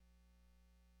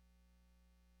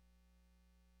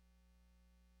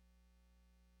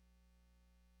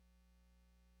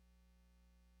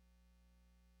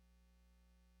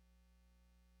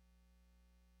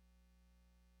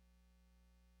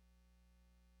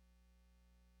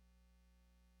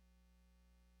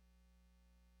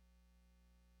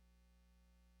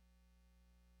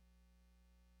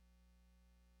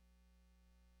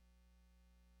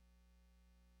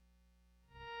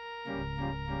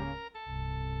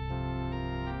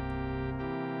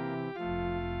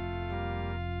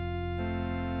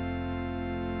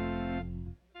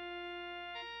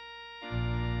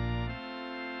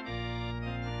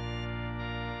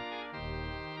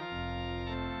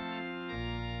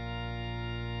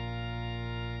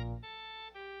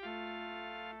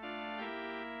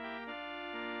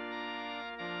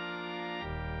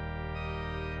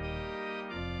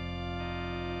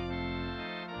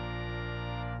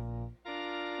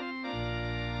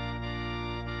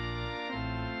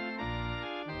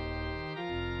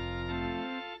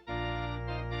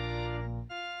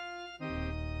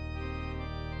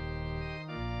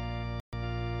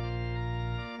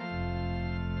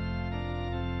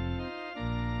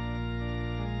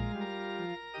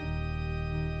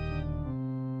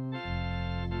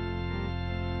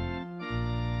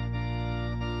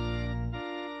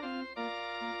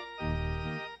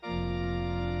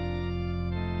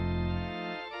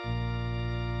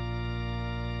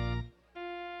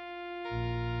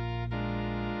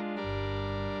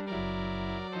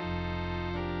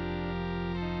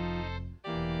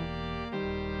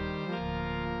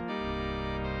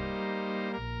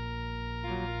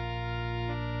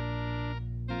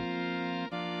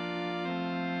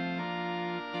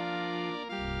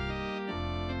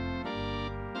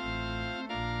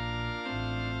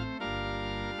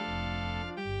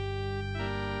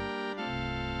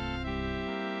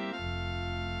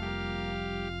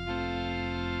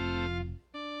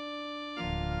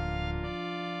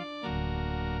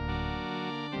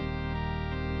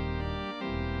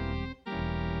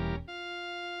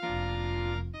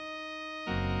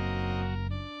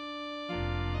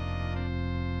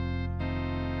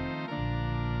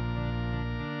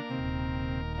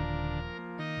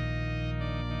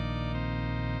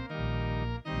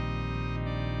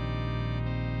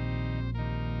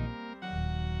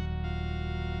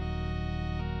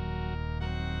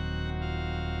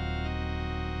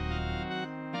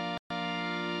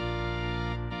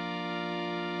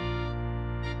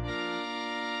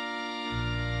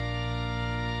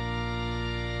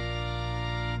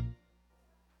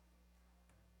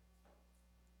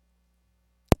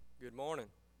Good morning.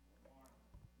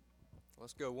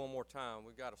 Let's go one more time.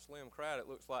 We've got a slim crowd, it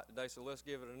looks like today, so let's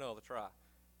give it another try.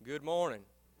 Good morning.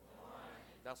 Good morning.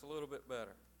 That's a little bit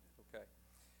better. Okay.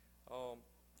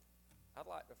 I'd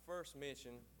like to first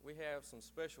mention we have some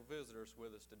special visitors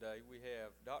with us today. We have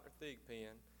Dr.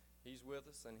 Thigpen. He's with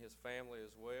us and his family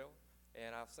as well.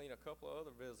 And I've seen a couple of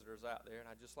other visitors out there, and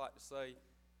I'd just like to say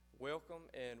welcome,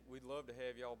 and we'd love to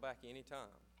have y'all back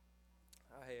anytime.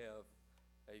 I have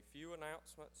a few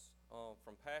announcements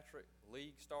from Patrick.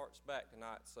 League starts back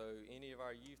tonight, so any of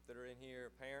our youth that are in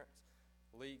here, parents,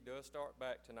 League does start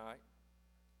back tonight.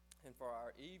 And for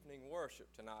our evening worship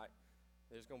tonight,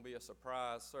 there's going to be a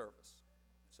surprise service.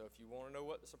 So if you want to know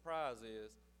what the surprise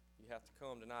is, you have to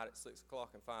come tonight at 6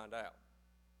 o'clock and find out.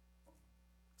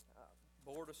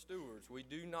 Board of Stewards, we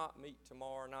do not meet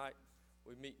tomorrow night.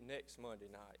 We meet next Monday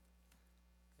night.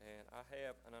 And I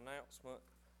have an announcement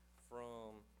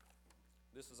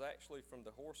this is actually from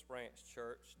the Horse Branch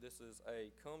Church. This is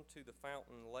a Come to the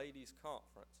Fountain Ladies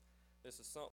Conference. This is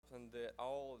something that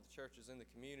all of the churches in the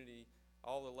community,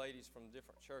 all the ladies from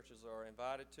different churches are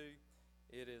invited to.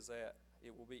 It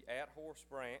will be at Horse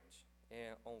Branch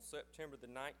and on September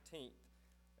the 19th,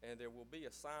 and there will be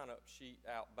a sign-up sheet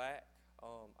out back.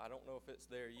 I don't know if it's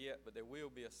there yet, but there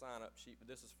will be a sign-up sheet. But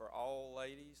this is for all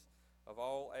ladies of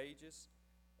all ages,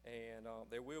 and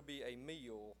there will be a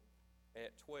meal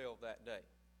at 12 that day.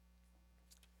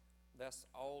 That's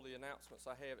all the announcements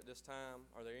I have at this time.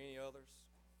 Are there any others?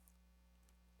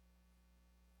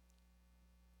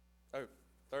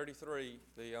 33,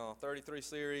 the 33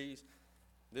 series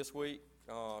this week,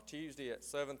 Tuesday at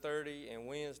 7:30 and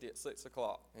Wednesday at 6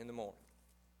 o'clock in the morning.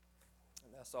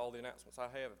 And that's all the announcements I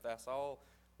have. If that's all,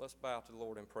 let's bow to the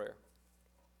Lord in prayer.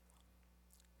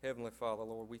 Heavenly Father,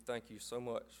 Lord, we thank you so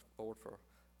much, Lord, for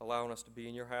allowing us to be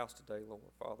in your house today, Lord.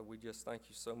 Father, we just thank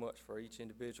you so much for each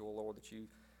individual, Lord, that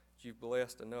you've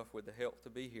blessed enough with the health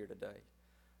to be here today.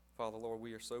 Father, Lord,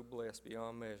 we are so blessed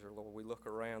beyond measure, Lord. We look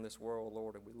around this world,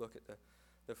 Lord, and we look at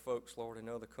the folks, Lord, in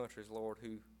other countries, Lord,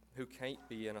 who can't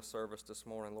be in a service this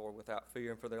morning, Lord, without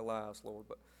fearing for their lives, Lord.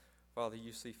 But, Father,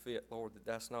 you see fit, Lord, that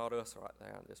that's not us right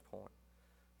now at this point.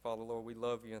 Father, Lord, we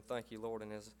love you and thank you, Lord,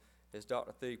 and as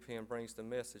Dr. Thigpen brings the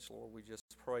message, Lord, we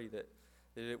just pray that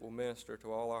it will minister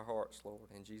to all our hearts, Lord.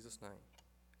 In Jesus' name,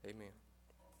 amen.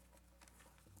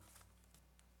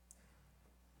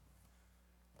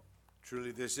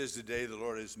 Truly, this is the day the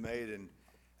Lord has made, and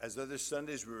as other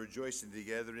Sundays, we're rejoicing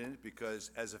together in it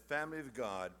because as a family of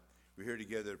God, we're here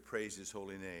together to praise His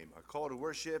holy name. Our call to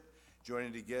worship,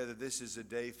 joining together, this is a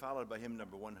day followed by hymn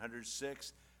number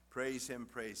 106, Praise Him,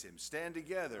 Praise Him. Stand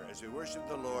together as we worship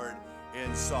the Lord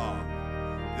in song.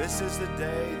 This is the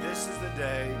day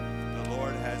the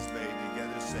Lord has made.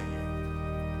 Together singing.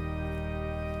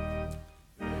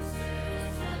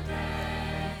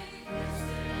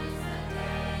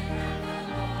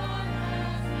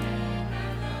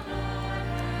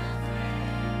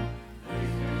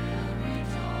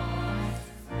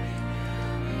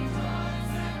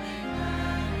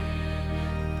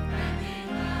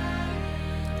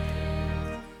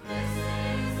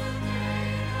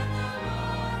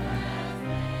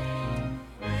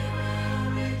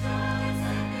 Rejoice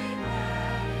and be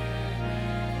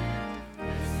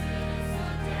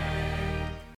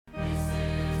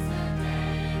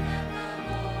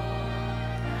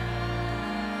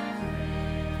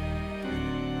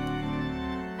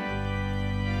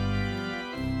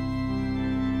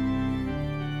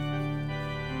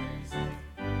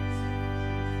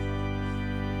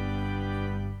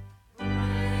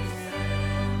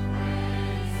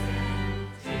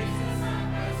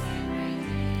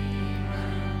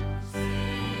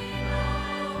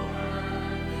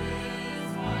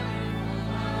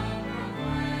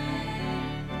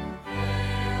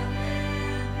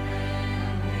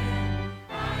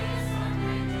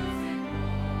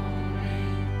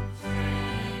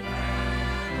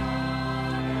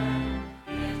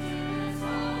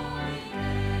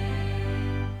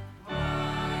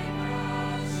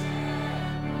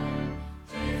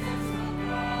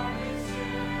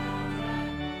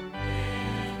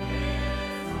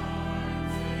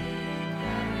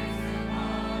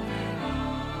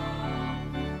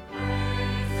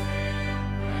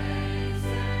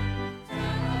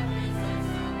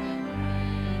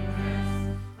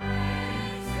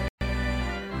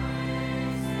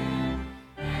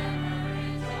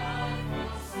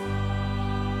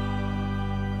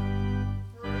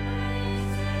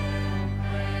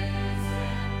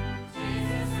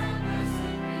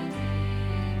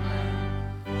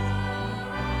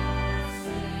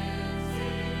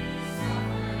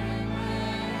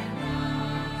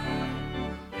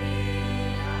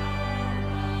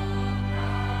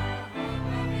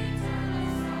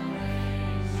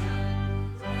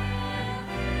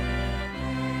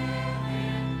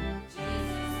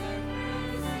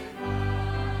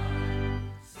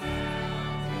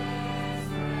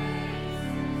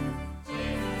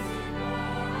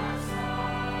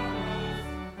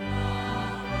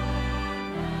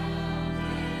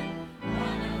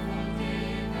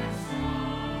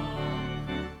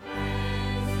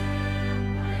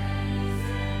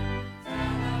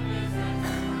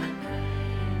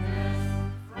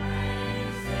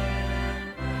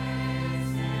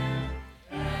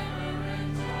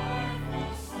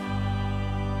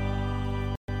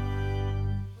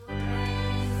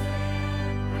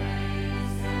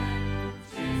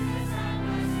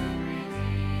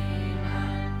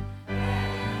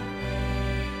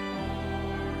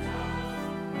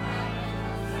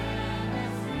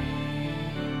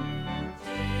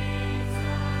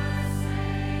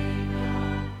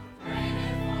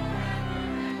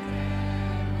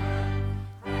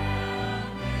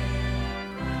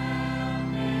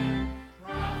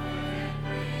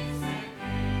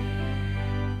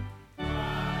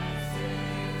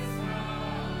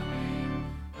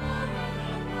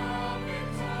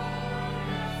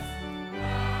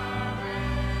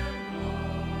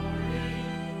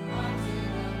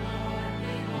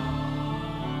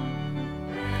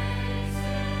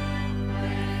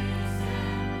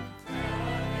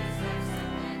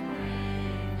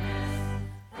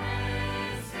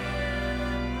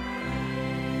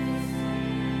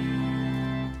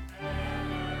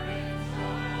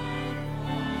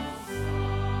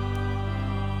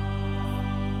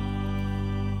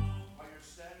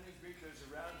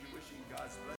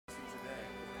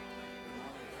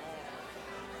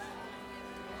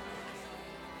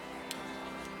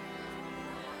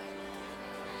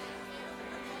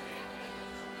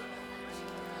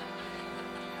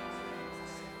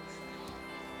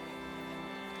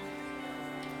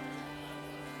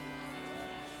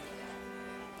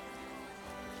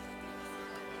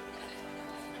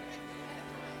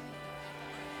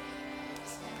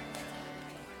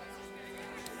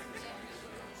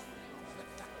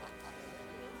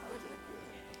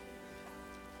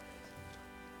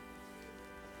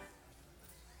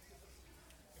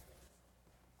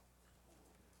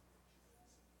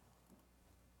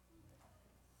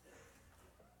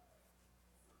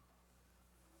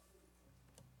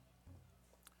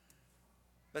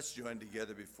Let's join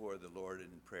together before the Lord in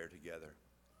prayer together.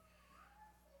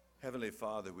 Heavenly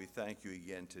Father, we thank you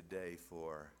again today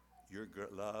for your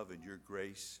love and your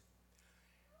grace.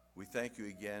 We thank you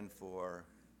again for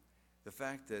the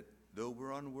fact that though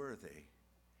we're unworthy,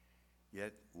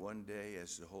 yet one day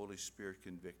as the Holy Spirit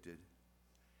convicted,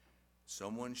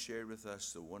 someone shared with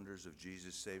us the wonders of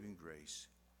Jesus' saving grace.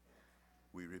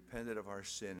 We repented of our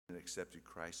sin and accepted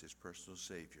Christ as personal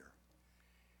Savior.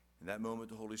 In that moment,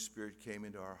 the Holy Spirit came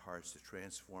into our hearts to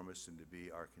transform us and to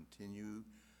be our continued,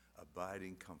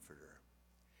 abiding comforter.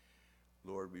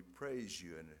 Lord, we praise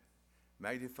you and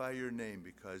magnify your name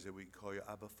because we call you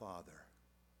Abba Father.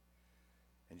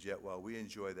 And yet, while we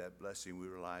enjoy that blessing, we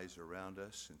realize around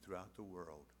us and throughout the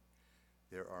world,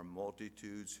 there are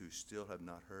multitudes who still have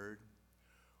not heard,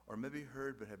 or maybe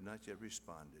heard but have not yet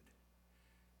responded.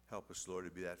 Help us, Lord,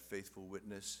 to be that faithful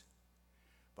witness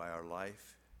by our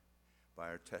life, by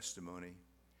our testimony.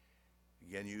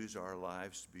 Again, use our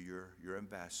lives to be your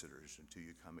ambassadors until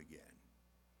you come again.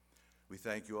 We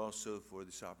thank you also for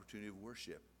this opportunity of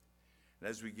worship. And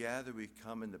as we gather, we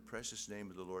come in the precious name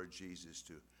of the Lord Jesus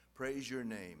to praise your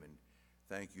name and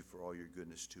thank you for all your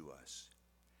goodness to us.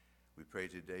 We pray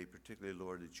today, particularly,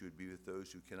 Lord, that you would be with those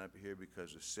who cannot be here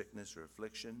because of sickness or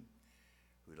affliction.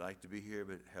 We'd like to be here,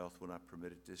 but health will not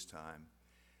permit it this time.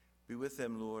 Be with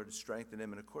them, Lord, strengthen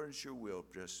them, and according to your will,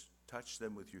 just touch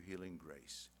them with your healing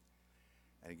grace.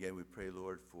 And again, we pray,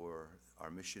 Lord, for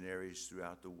our missionaries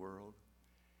throughout the world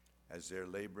as they're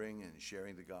laboring and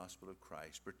sharing the gospel of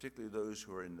Christ, particularly those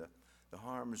who are in the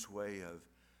harm's way of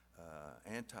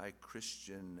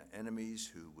anti-Christian enemies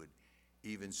who would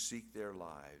even seek their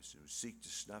lives and seek to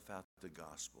snuff out the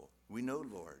gospel. We know,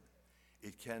 Lord,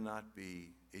 it cannot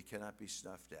be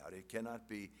snuffed out. It cannot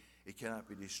be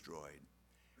destroyed,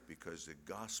 because the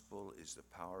gospel is the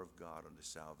power of God unto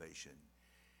salvation,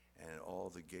 and all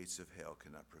the gates of hell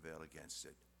cannot prevail against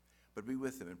it. But be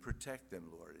with them and protect them,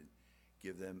 Lord, and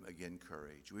give them again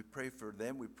courage. We pray for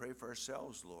them. We pray for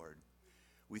ourselves, Lord.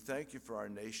 We thank you for our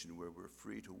nation where we're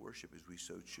free to worship as we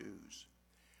so choose.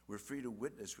 We're free to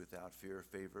witness without fear or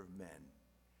favor of men.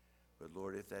 But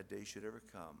Lord, if that day should ever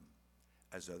come,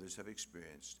 as others have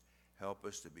experienced, help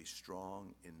us to be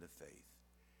strong in the faith.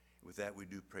 With that, we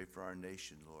do pray for our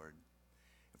nation, Lord,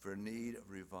 and for a need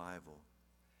of revival,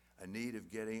 a need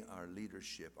of getting our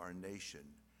leadership, our nation,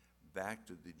 back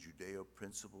to the Judeo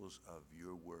principles of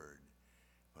your word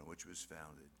on which it was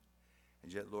founded.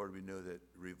 And yet, Lord, we know that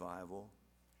revival,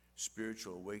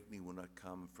 spiritual awakening will not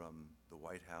come from the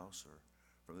White House or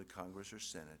from the Congress or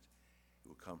Senate. It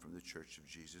will come from the Church of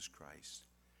Jesus Christ.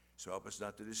 So help us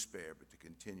not to despair, but to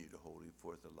continue to hold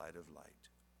forth the light of light.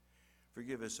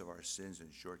 Forgive us of our sins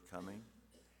and shortcoming,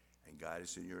 and guide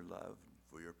us in your love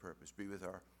for your purpose. Be with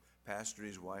our pastor and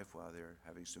his wife while they're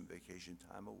having some vacation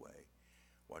time away.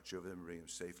 Watch over them and bring them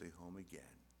safely home again.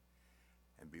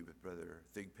 And be with Brother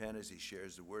Thigpen as he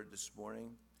shares the word this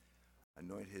morning.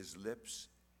 Anoint his lips,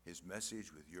 his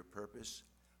message with your purpose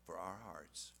for our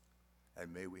hearts.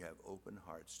 And may we have open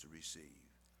hearts to receive.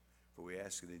 For we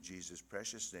ask it in Jesus'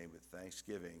 precious name with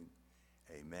thanksgiving.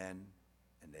 Amen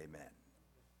and amen.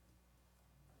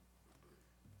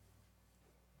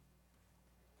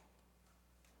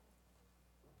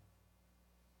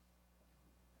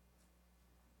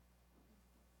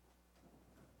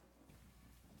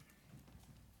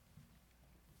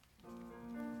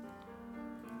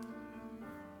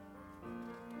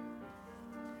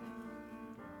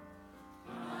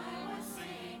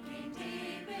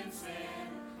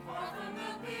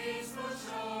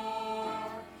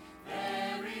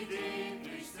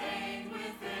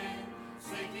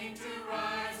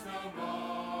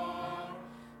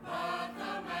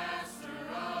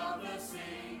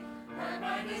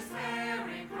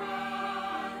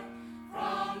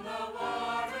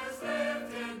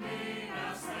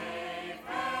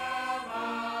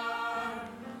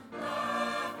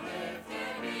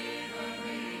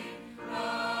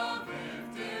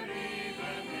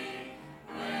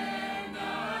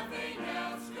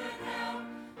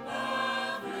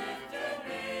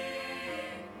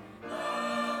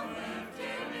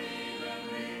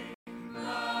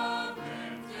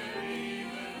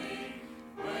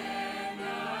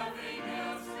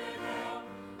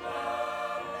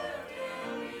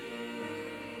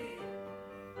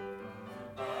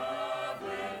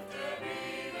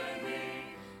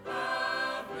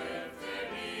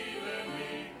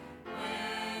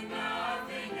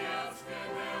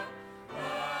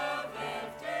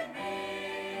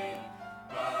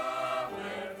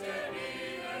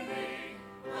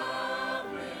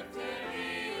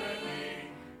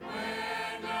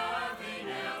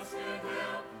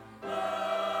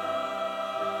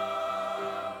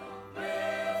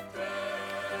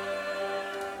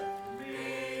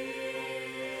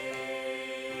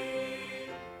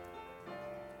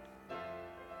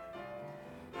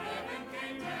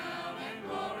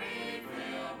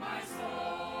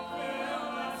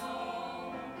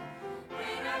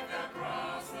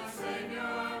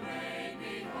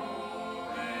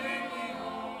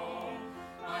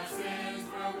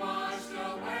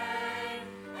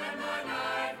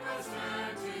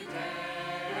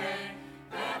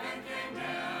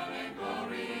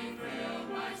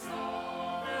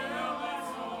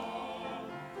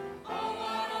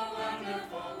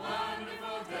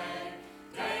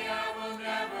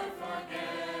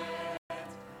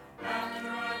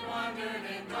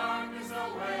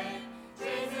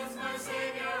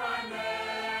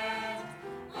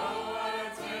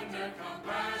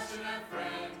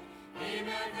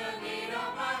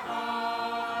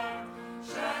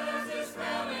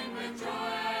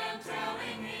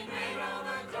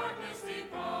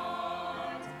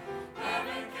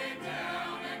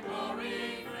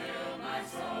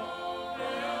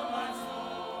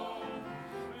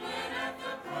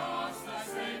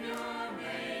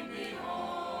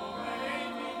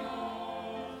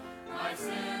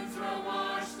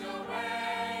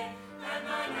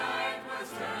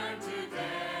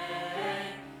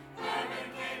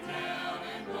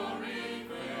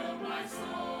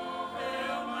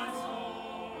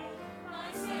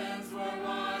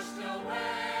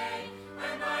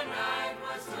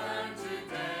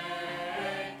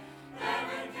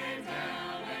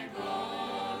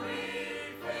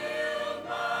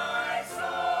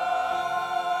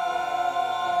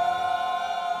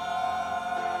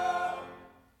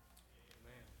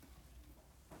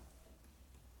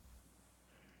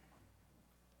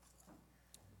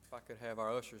 If I could have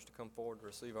our ushers to come forward to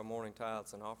receive our morning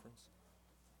tithes and offerings.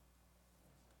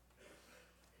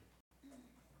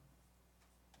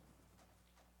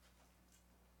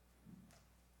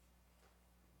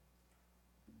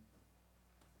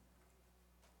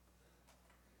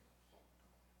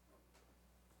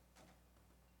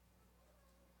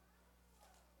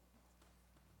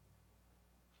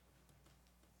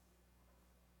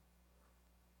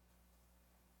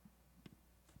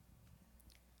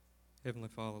 Heavenly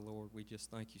Father, Lord, we just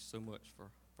thank you so much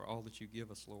for all that you give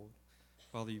us, Lord.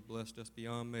 Father, you blessed us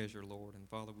beyond measure, Lord. And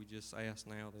Father, we just ask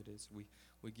now that as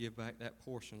we give back that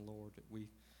portion, Lord, that we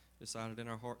decided in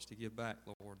our hearts to give back,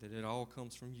 Lord, that it all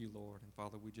comes from you, Lord. And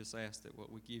Father, we just ask that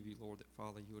what we give you, Lord, that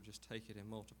Father, you will just take it and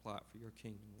multiply it for your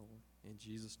kingdom, Lord. In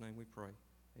Jesus' name we pray.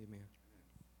 Amen.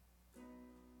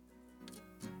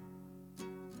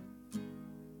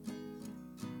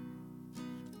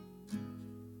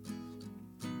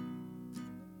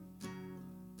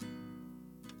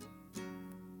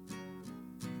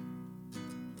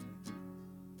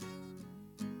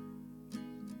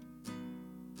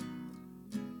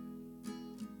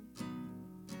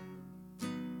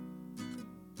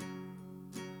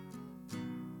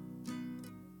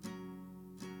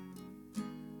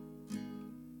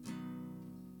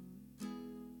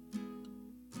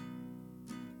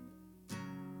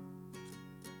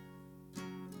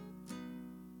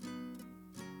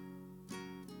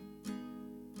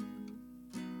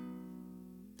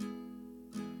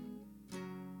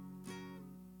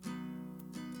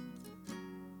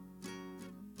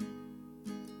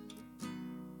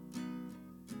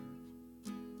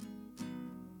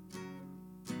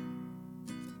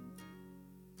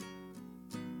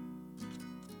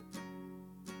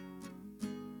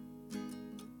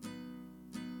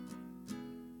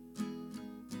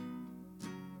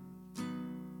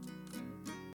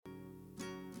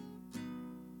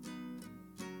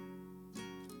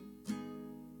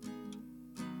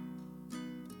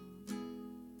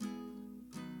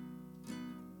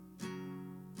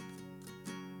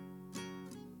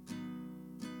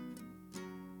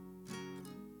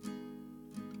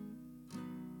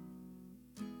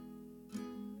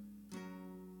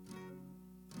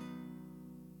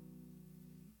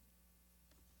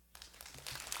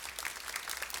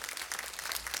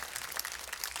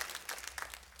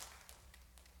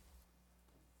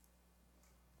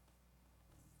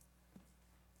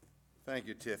 Thank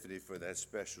you, Tiffany, for that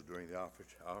special during the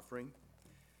offering.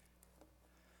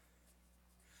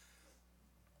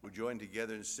 We'll join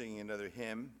together in singing another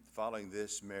hymn. Following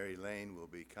this, Mary Lane will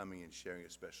be coming and sharing a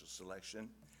special selection.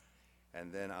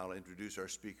 And then I'll introduce our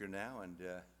speaker now and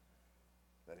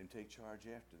let him take charge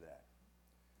after that.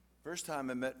 First time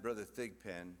I met Brother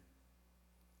Thigpen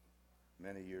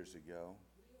many years ago.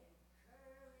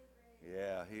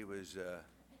 Yeah, he was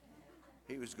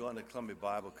going to Columbia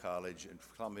Bible College and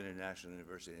Columbia International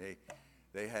University.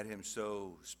 They had him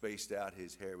so spaced out,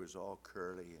 his hair was all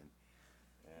curly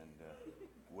and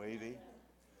wavy.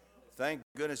 Thank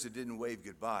goodness it didn't wave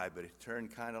goodbye, but it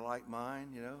turned kind of like mine,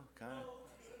 you know, kind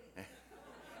of.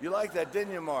 You like that,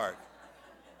 didn't you, Mark?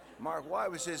 Mark, why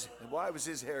was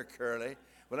his hair curly?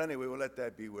 Well, anyway, we'll let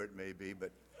that be where it may be,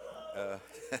 but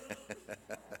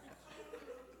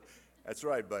that's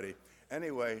right, buddy.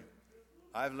 Anyway,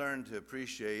 I've learned to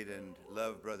appreciate and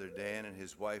love Brother Dan and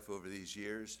his wife over these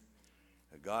years.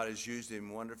 God has used him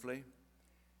wonderfully,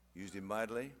 used him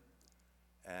mightily,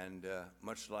 and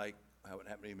much like how it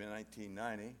happened to him in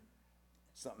 1990,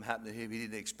 something happened to him he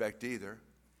didn't expect either.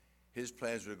 His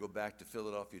plans were to go back to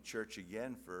Philadelphia Church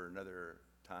again for another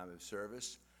time of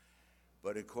service,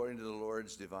 but according to the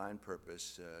Lord's divine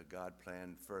purpose, God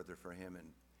planned further for him, and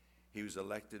he was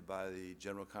elected by the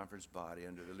General Conference body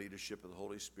under the leadership of the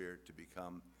Holy Spirit to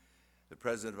become the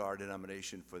president of our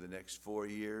denomination for the next 4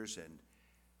 years, and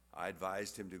I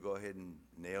advised him to go ahead and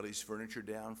nail his furniture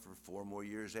down for 4 more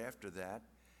years after that.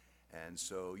 And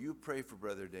so you pray for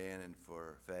Brother Dan and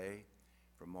for Faye,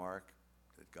 for Mark,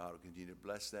 that God will continue to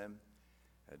bless them.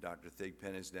 Dr.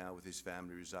 Thigpen is now with his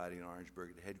family residing in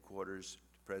Orangeburg at headquarters,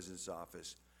 the president's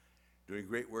office, doing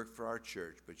great work for our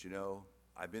church. But you know,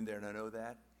 I've been there and I know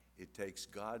that. It takes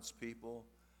God's people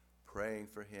praying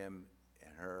for him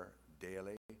and her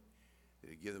daily,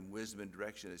 to give them wisdom and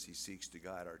direction as he seeks to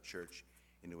guide our church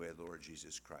in the way of the Lord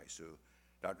Jesus Christ. So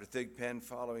Dr. Thigpen,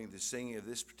 following the singing of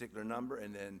this particular number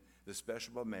and then the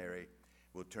special by Mary,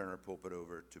 will turn our pulpit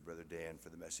over to Brother Dan for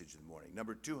the message of the morning.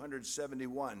 Number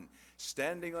 271,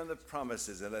 Standing on the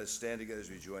Promises. And let us stand together as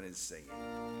we join in singing.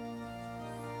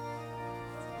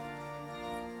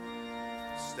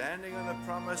 Standing on the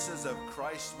promises of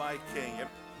Christ my King.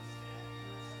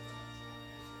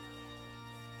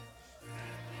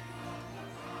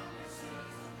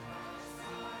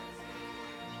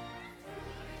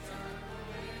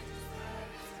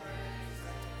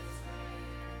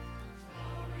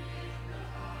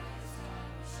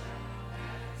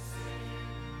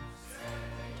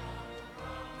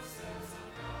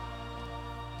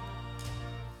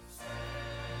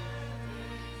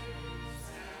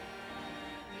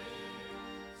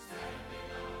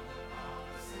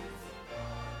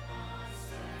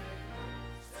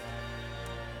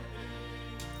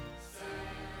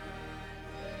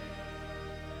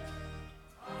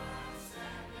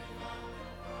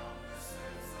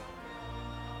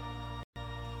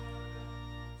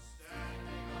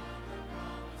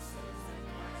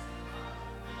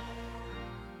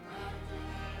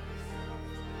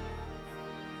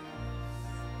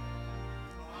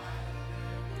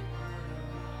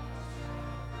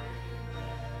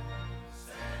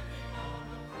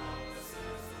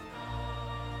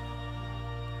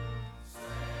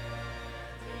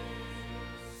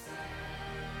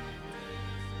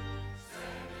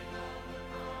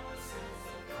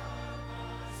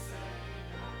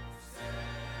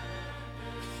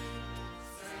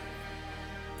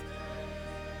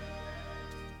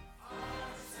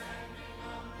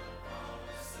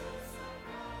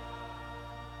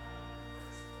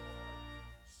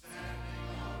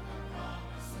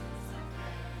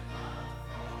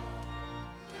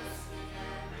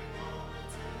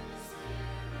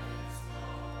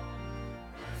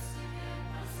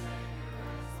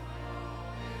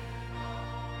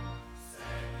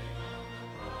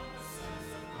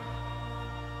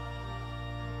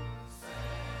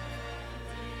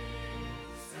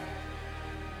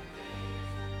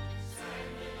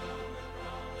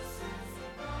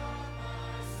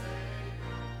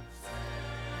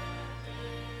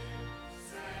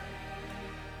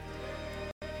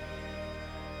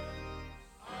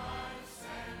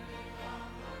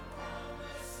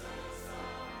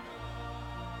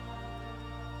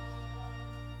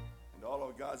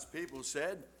 God's people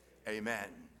said, amen.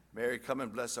 Mary, come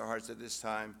and bless our hearts at this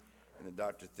time, and the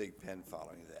Dr. Thigpen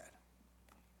following that.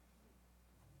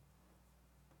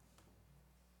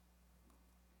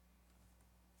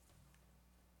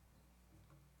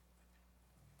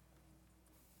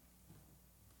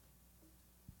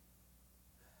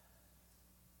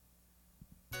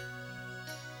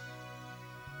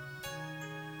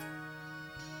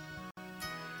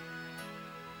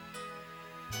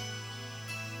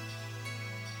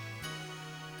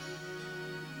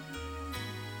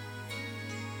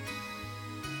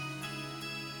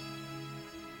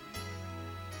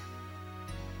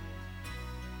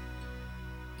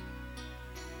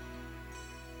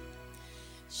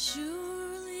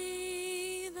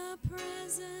 Surely the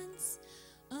presence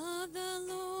of the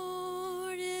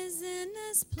Lord is in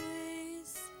this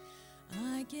place.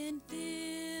 I can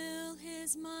feel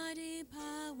his mighty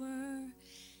power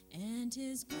and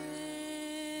his grace.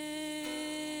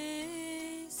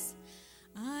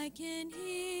 I can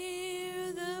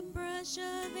hear the brush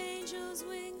of angels'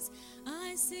 wings.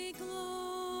 I see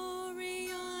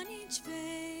glory on each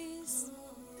face.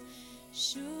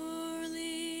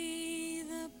 Surely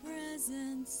the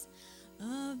presence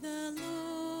of the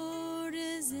Lord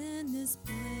is in this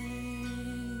place.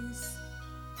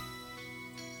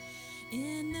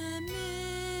 In the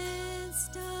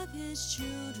midst of his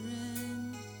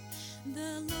children,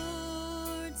 the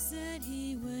Lord said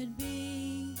he would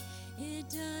be. It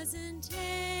doesn't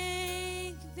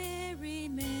take very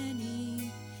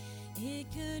many.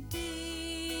 It could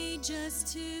be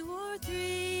just 2 or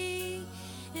 3.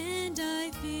 And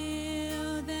I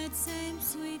feel that same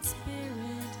sweet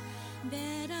spirit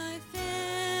that I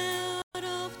felt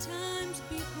oft times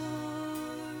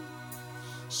before.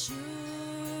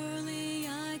 Surely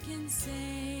I can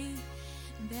say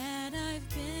that I've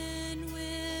been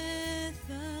with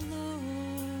the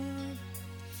Lord.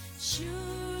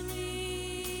 Surely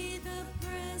the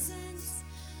presence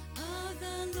of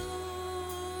the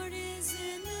Lord is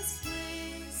in this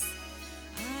place.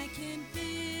 I can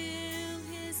feel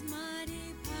his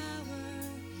mighty power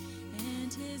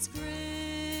and his grace.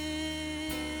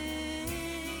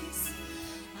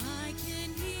 I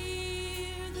can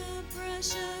hear the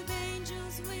brush of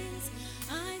angels' wings.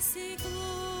 I see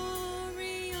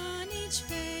glory on each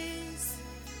face.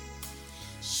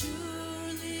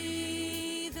 Surely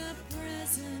the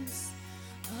presence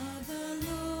of the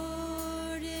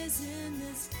Lord is in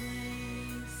this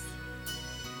place.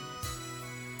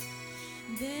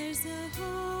 There's a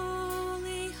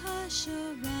holy hush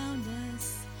around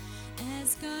us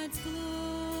as God's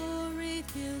glory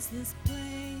fills this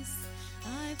place.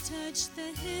 I've touched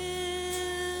the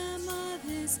hem of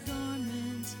his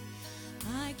garment.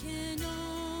 I can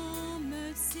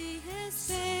almost see his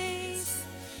face,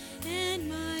 and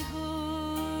my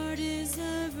heart is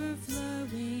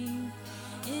overflowing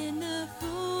in the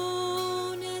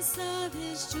fullness of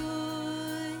his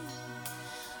joy.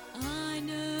 I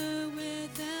know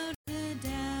without a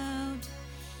doubt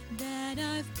that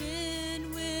I've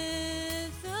been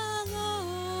with the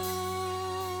Lord.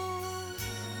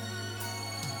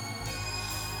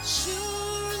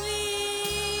 Surely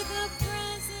the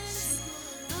presence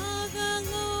of the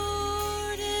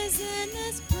Lord is in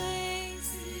this place.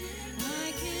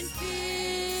 I can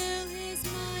feel his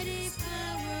mighty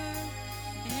power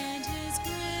and his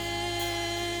grace.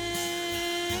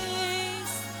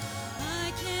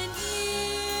 I can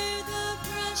hear the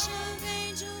brush of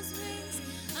angels' wings.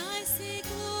 I see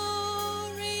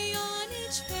glory on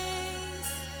each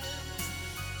face.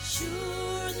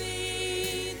 Surely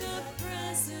the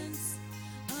presence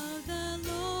of the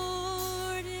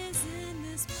Lord is in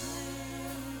this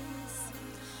place.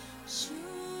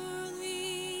 Surely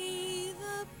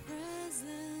the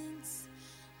presence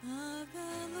of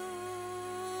the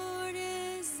Lord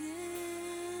is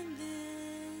in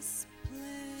this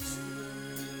place.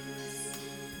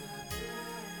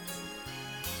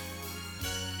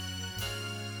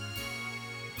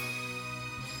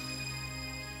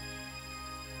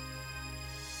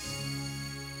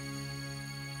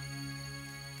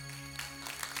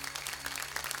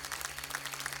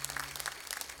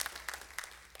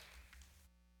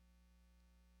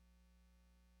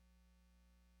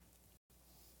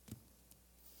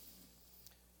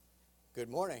 Good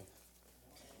morning.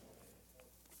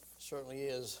 Certainly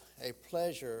is a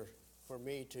pleasure for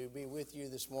me to be with you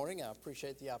this morning. I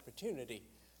appreciate the opportunity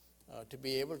to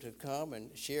be able to come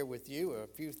and share with you a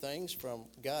few things from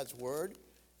God's Word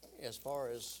as far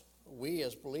as we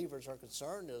as believers are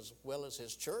concerned, as well as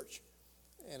His church,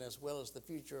 and as well as the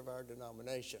future of our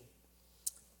denomination.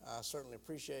 I certainly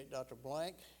appreciate Dr.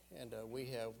 Blank, and we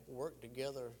have worked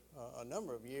together a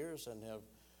number of years and have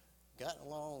gotten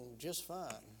along just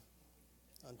fine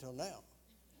until now.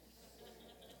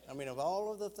 I mean, of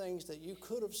all of the things that you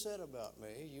could have said about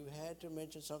me, you had to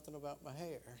mention something about my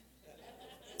hair.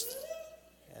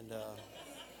 And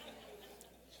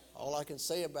all I can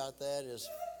say about that is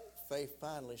Faith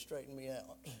finally straightened me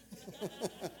out.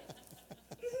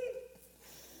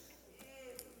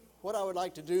 What I would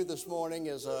like to do this morning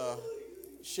is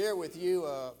share with you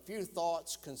a few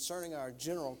thoughts concerning our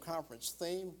general conference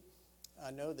theme.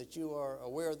 I know that you are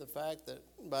aware of the fact that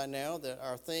by now that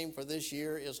our theme for this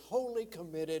year is wholly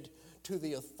committed to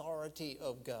the authority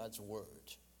of God's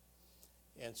Word.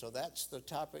 And so that's the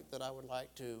topic that I would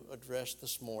like to address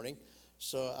this morning.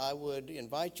 So I would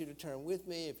invite you to turn with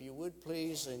me, if you would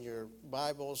please, in your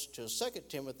Bibles to 2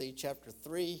 Timothy chapter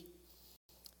 3.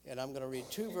 And I'm going to read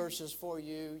two verses for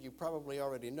you. You probably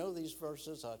already know these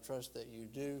verses. I trust that you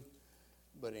do.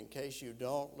 But in case you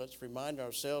don't, let's remind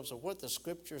ourselves of what the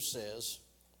Scripture says.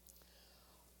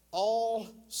 All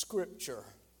Scripture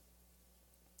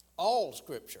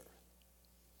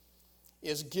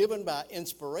is given by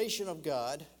inspiration of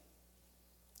God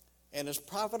and is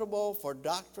profitable for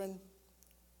doctrine,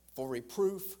 for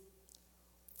reproof,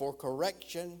 for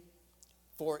correction,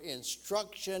 for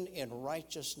instruction in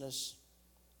righteousness,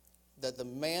 that the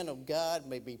man of God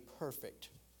may be perfect,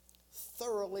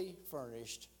 thoroughly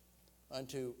furnished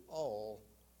unto all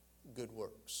good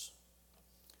works.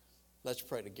 Let's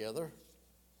pray together.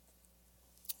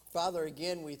 Father,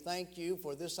 again, we thank you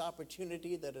for this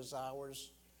opportunity that is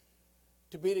ours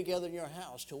to be together in your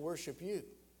house, to worship you.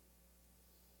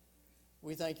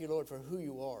 We thank you, Lord, for who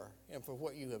you are and for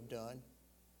what you have done.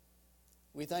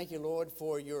 We thank you, Lord,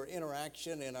 for your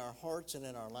interaction in our hearts and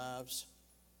in our lives.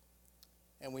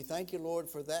 And we thank you, Lord,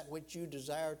 for that which you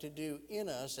desire to do in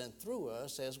us and through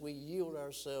us as we yield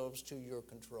ourselves to your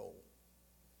control.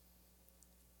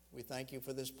 We thank you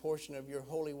for this portion of your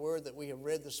holy word that we have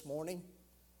read this morning.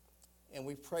 And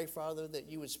we pray, Father, that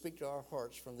you would speak to our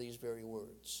hearts from these very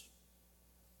words.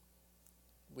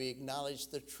 We acknowledge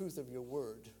the truth of your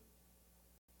word.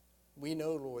 We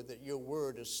know, Lord, that your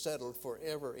word is settled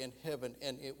forever in heaven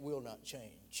and it will not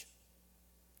change.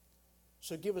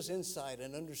 So give us insight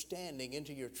and understanding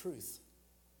into your truth.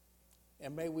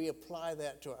 And may we apply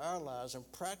that to our lives in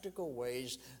practical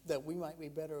ways that we might be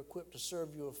better equipped to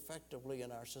serve you effectively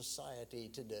in our society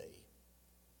today.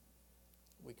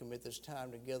 We commit this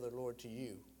time together, Lord, to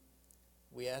you.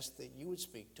 We ask that you would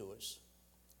speak to us.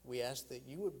 We ask that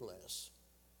you would bless.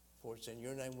 For it's in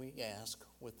your name we ask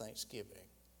with thanksgiving.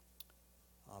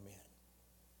 Amen.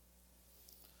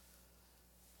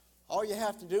 All you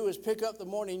have to do is pick up the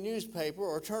morning newspaper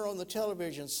or turn on the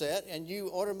television set, and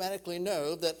you automatically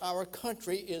know that our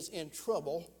country is in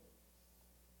trouble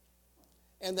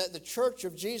and that the Church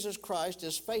of Jesus Christ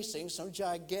is facing some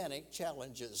gigantic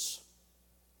challenges.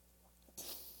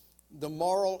 The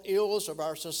moral ills of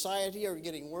our society are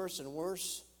getting worse and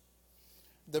worse.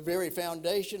 The very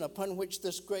foundation upon which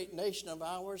this great nation of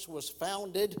ours was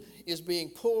founded is being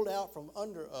pulled out from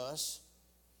under us,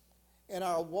 and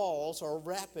our walls are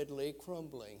rapidly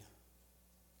crumbling.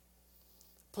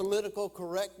 Political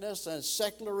correctness and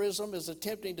secularism is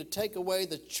attempting to take away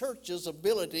the church's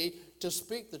ability to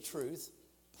speak the truth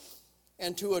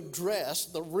and to address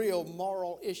the real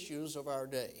moral issues of our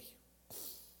day.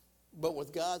 But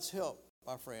with God's help,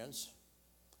 my friends,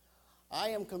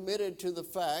 I am committed to the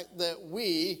fact that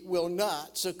we will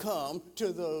not succumb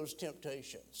to those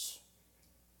temptations.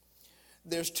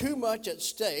 There's too much at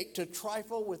stake to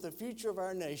trifle with the future of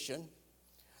our nation,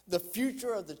 the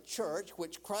future of the church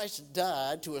which Christ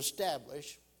died to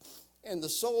establish, and the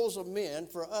souls of men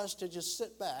for us to just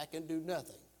sit back and do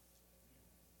nothing.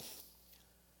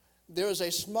 There is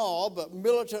a small but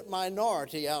militant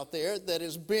minority out there that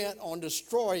is bent on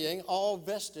destroying all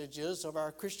vestiges of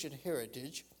our Christian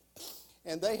heritage,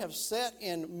 and they have set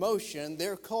in motion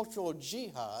their cultural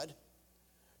jihad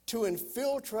to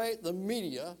infiltrate the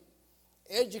media,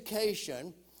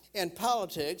 education, and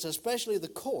politics, especially the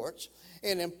courts,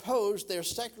 and impose their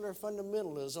secular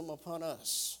fundamentalism upon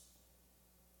us.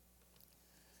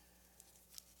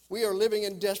 We are living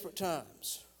in desperate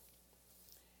times.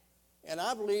 And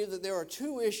I believe that there are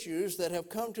two issues that have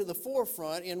come to the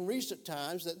forefront in recent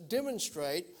times that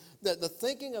demonstrate that the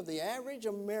thinking of the average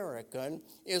American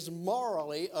is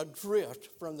morally adrift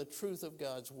from the truth of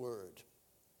God's Word.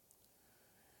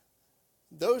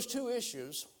 Those two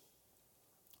issues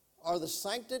are the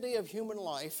sanctity of human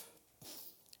life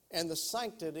and the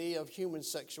sanctity of human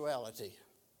sexuality.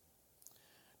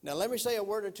 Now, let me say a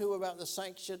word or two about the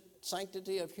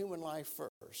sanctity of human life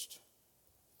first.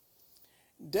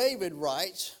 David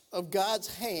writes of God's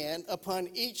hand upon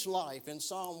each life in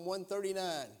Psalm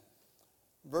 139,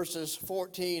 verses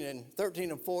 13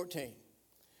 and 14.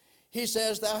 He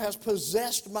says, "Thou hast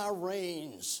possessed my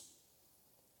reins,"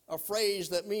 a phrase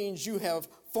that means you have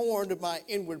formed my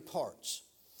inward parts.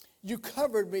 "You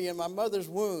covered me in my mother's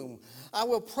womb. I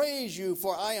will praise you,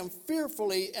 for I am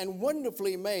fearfully and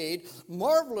wonderfully made.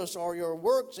 Marvelous are your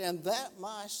works, and that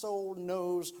my soul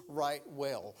knows right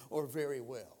well," or very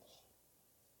well.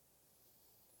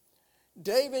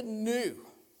 David knew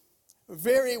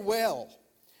very well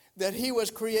that he was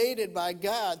created by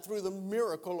God through the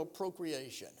miracle of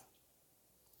procreation.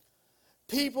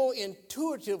 People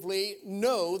intuitively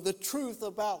know the truth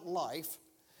about life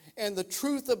and the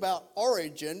truth about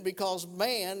origin because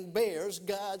man bears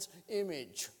God's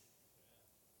image.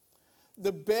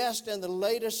 The best and the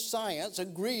latest science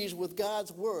agrees with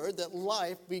God's word that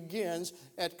life begins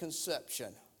at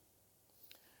conception.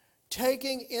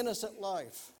 Taking innocent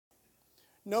life,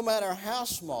 no matter how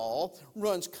small,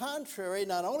 runs contrary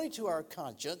not only to our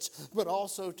conscience, but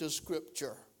also to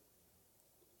Scripture.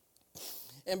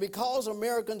 And because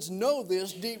Americans know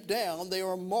this deep down, they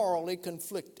are morally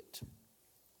conflicted.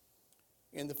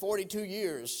 In the 42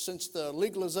 years since the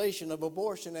legalization of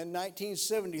abortion in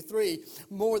 1973,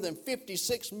 more than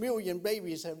 56 million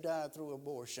babies have died through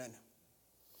abortion.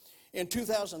 In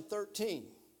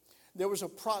 2013, there was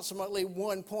approximately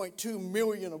 1.2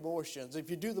 million abortions. If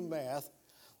you do the math,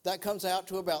 that comes out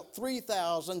to about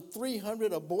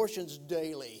 3,300 abortions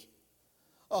daily.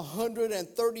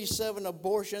 137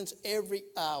 abortions every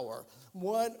hour.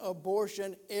 One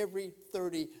abortion every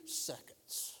 30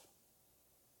 seconds.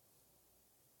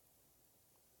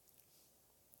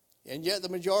 And yet the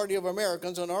majority of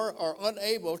Americans are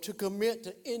unable to commit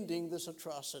to ending this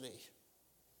atrocity.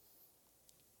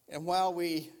 And while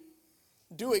we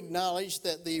do acknowledge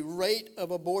that the rate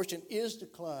of abortion is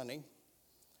declining,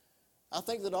 I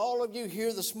think that all of you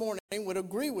here this morning would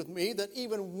agree with me that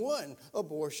even one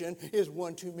abortion is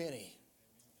one too many.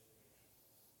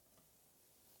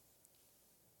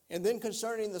 And then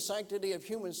concerning the sanctity of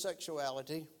human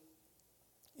sexuality,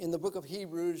 in the book of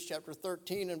Hebrews chapter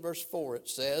 13 and verse 4, it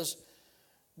says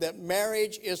that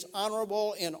marriage is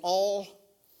honorable in all,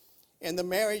 and the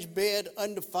marriage bed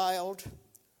undefiled,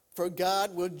 for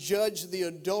God will judge the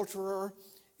adulterer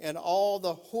and all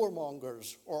the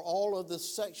whoremongers, or all of the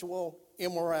sexual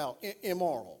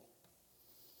immoral.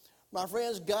 My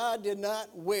friends, God did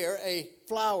not wear a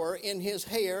flower in his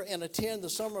hair and attend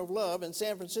the Summer of Love in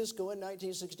San Francisco in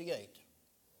 1968.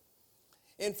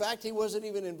 In fact, he wasn't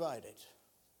even invited.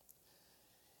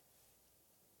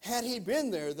 Had he been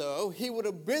there, though, he would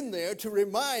have been there to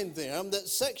remind them that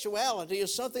sexuality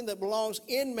is something that belongs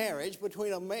in marriage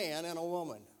between a man and a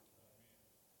woman.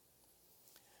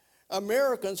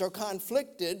 Americans are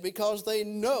conflicted because they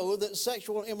know that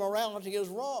sexual immorality is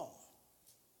wrong.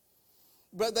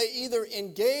 But they either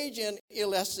engage in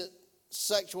illicit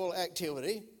sexual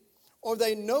activity or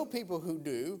they know people who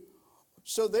do,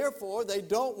 so therefore they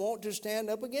don't want to stand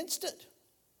up against it.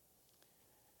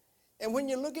 And when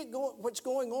you look at what's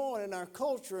going on in our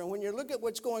culture and when you look at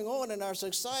what's going on in our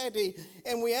society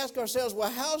and we ask ourselves,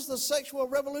 well, how's the sexual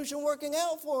revolution working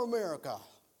out for America?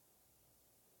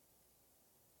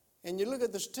 And you look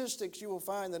at the statistics, you will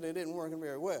find that it isn't working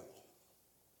very well.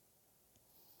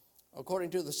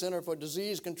 According to the Center for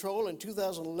Disease Control in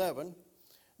 2011,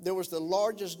 there was the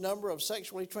largest number of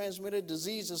sexually transmitted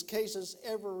diseases cases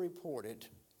ever reported,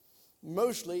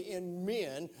 mostly in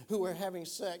men who were having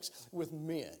sex with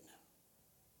men.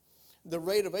 The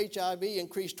rate of HIV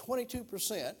increased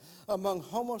 22% among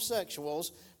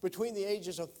homosexuals between the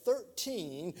ages of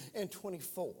 13 and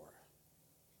 24.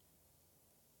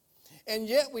 And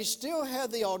yet we still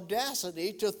have the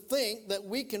audacity to think that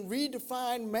we can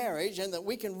redefine marriage and that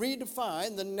we can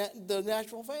redefine the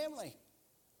natural family.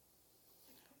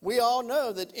 We all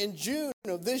know that in June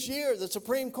of this year, the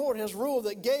Supreme Court has ruled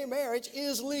that gay marriage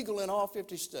is legal in all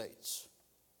 50 states.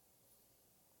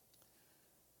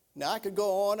 Now, I could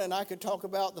go on and I could talk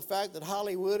about the fact that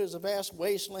Hollywood is a vast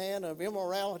wasteland of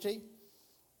immorality,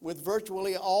 with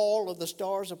virtually all of the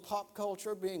stars of pop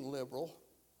culture being liberal.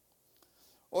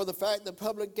 Or the fact that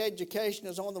public education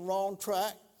is on the wrong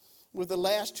track, with the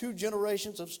last two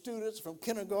generations of students from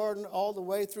kindergarten all the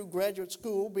way through graduate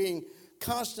school being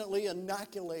constantly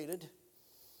inoculated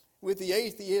with the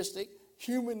atheistic,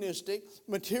 humanistic,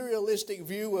 materialistic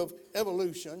view of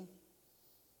evolution.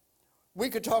 We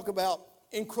could talk about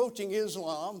encroaching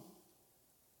Islam,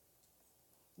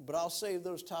 but I'll save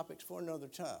those topics for another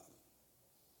time.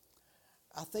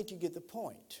 I think you get the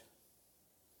point.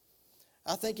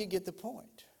 I think you get the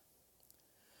point.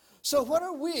 So what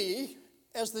are we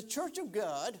as the church of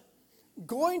God,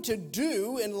 going to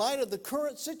do in light of the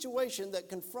current situation that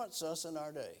confronts us in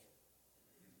our day?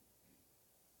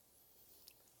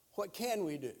 What can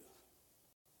we do?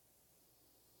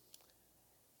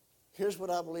 Here's what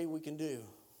I believe we can do.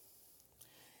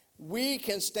 We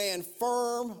can stand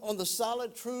firm on the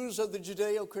solid truths of the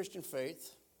Judeo-Christian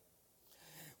faith.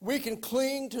 We can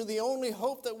cling to the only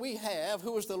hope that we have,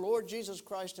 who is the Lord Jesus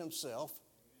Christ himself,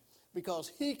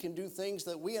 because he can do things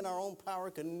that we in our own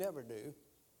power can never do.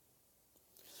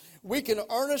 We can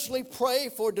earnestly pray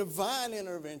for divine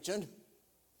intervention,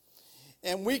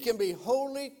 and we can be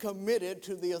wholly committed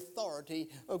to the authority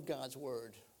of God's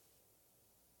word.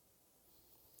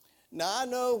 Now, I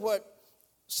know what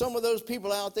some of those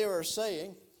people out there are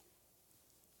saying.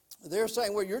 They're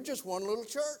saying, well, you're just one little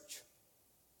church.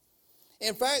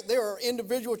 In fact, there are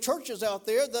individual churches out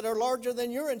there that are larger than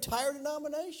your entire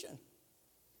denomination.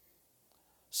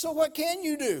 So what can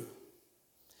you do?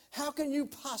 How can you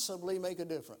possibly make a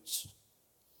difference?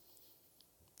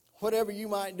 Whatever you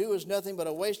might do is nothing but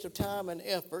a waste of time and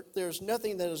effort. There's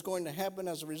nothing that is going to happen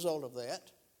as a result of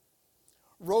that.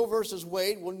 Roe versus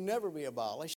Wade will never be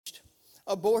abolished.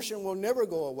 Abortion will never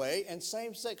go away, and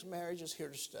same-sex marriage is here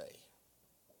to stay.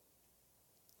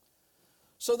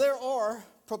 So there are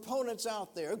proponents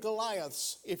out there,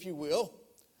 Goliaths, if you will,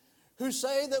 who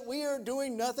say that we are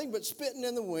doing nothing but spitting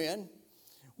in the wind.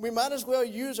 We might as well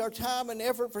use our time and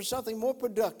effort for something more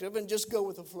productive and just go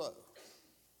with the flow.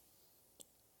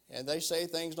 And they say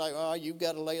things like, oh, you've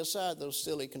got to lay aside those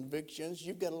silly convictions.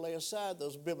 You've got to lay aside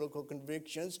those biblical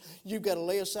convictions. You've got to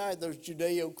lay aside those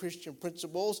Judeo-Christian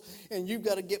principles. And you've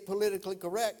got to get politically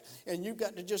correct. And you've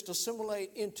got to just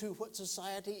assimilate into what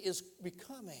society is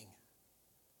becoming.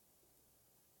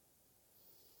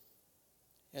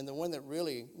 And the one that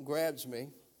really grabs me,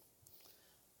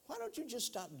 why don't you just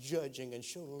stop judging and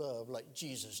show love like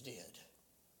Jesus did?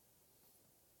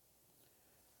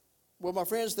 Well, my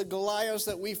friends, the Goliaths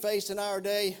that we face in our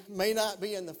day may not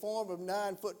be in the form of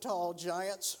 9-foot-tall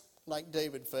giants like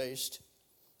David faced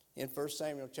in 1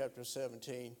 Samuel chapter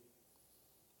 17.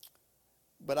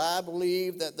 But I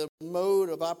believe that the mode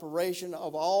of operation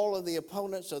of all of the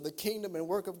opponents of the kingdom and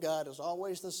work of God is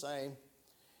always the same,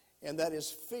 and that is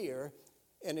fear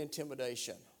and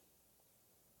intimidation.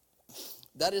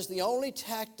 That is the only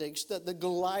tactics that the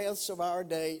Goliaths of our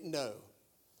day know.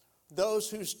 Those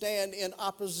who stand in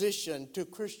opposition to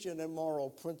Christian and moral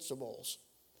principles.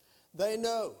 They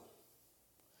know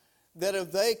that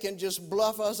if they can just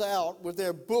bluff us out with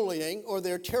their bullying or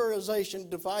their terrorization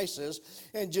devices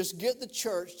and just get the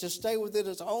church to stay within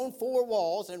its own four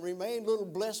walls and remain little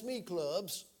bless me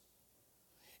clubs,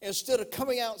 instead of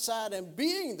coming outside and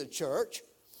being the church,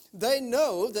 they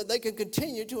know that they can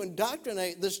continue to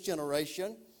indoctrinate this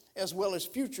generation as well as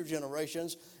future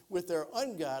generations with their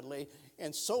ungodly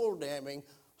and soul-damning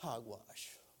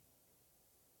hogwash.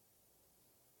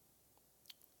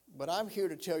 But I'm here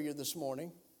to tell you this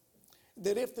morning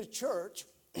that if the church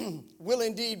will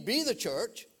indeed be the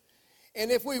church,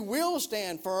 and if we will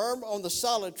stand firm on the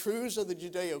solid truths of the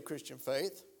Judeo-Christian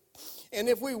faith, and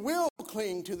if we will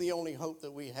cling to the only hope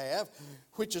that we have,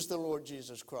 which is the Lord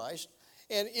Jesus Christ,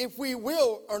 and if we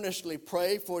will earnestly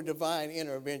pray for divine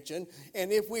intervention,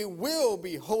 and if we will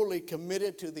be wholly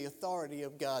committed to the authority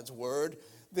of God's word,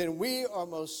 then we are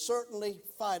most certainly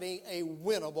fighting a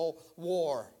winnable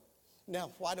war.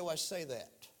 Now, why do I say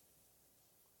that?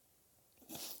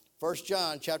 1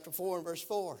 John chapter 4 and verse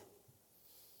 4.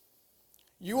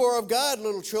 You are of God,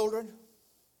 little children,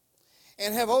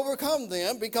 and have overcome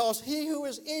them, because he who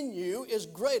is in you is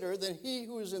greater than he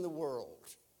who is in the world.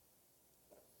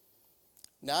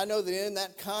 Now, I know that in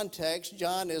that context,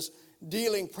 John is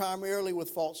dealing primarily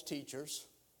with false teachers.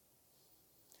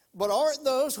 But aren't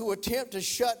those who attempt to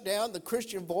shut down the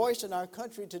Christian voice in our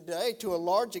country today, to a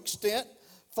large extent,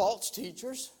 false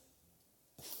teachers?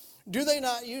 Do they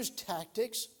not use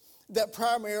tactics that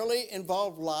primarily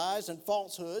involve lies and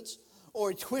falsehoods,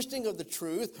 or twisting of the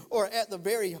truth, or at the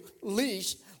very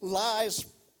least, lies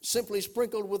simply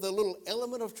sprinkled with a little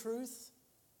element of truth?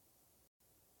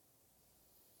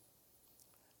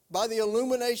 By the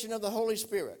illumination of the Holy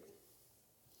Spirit,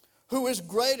 who is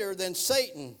greater than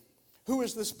Satan, who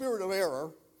is the spirit of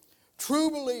error,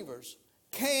 true believers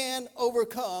can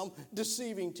overcome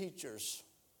deceiving teachers.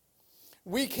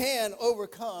 We can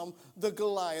overcome the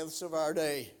Goliaths of our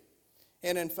day.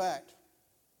 And in fact,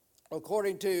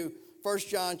 according to 1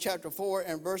 John chapter 4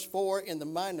 and verse 4, in the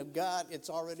mind of God, it's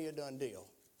already a done deal.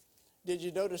 Did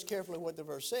you notice carefully what the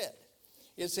verse said?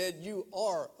 It said, you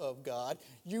are of God.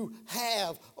 You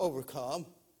have overcome,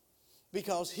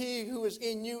 because he who is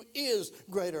in you is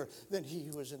greater than he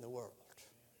who is in the world.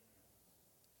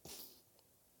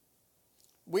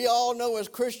 We all know as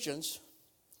Christians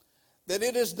that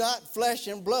it is not flesh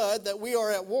and blood that we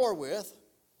are at war with,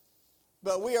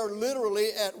 but we are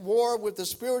literally at war with the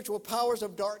spiritual powers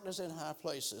of darkness in high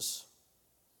places.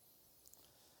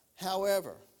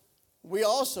 However, we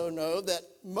also know that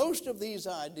most of these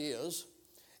ideas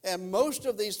and most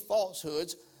of these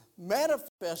falsehoods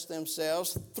manifest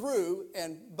themselves through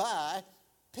and by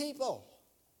people.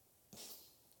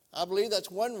 I believe that's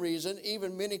one reason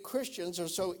even many Christians are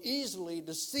so easily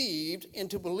deceived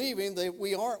into believing that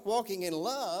we aren't walking in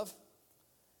love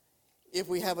if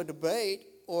we have a debate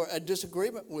or a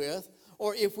disagreement with,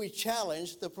 or if we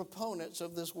challenge the proponents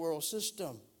of this world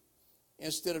system,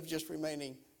 instead of just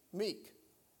remaining meek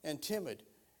and timid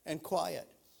and quiet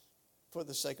for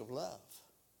the sake of love.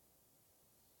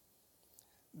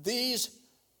 These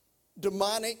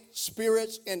demonic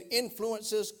spirits and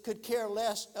influences could care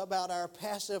less about our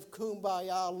passive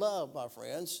kumbaya love, my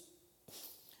friends.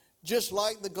 Just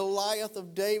like the Goliath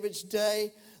of David's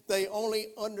day, they only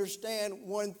understand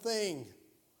one thing: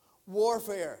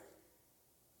 warfare.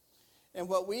 And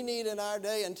what we need in our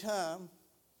day and time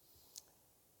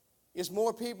is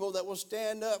more people that will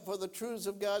stand up for the truths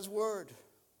of God's word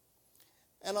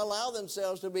and allow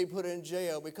themselves to be put in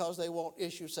jail because they won't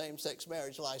issue same-sex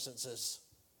marriage licenses.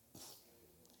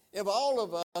 If all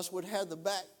of us would have the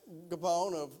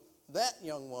backbone of that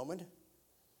young woman,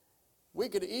 we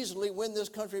could easily win this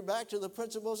country back to the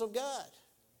principles of God.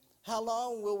 How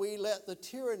long will we let the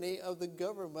tyranny of the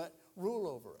government rule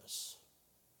over us?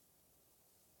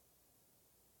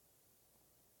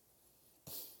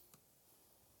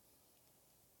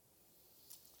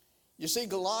 You see,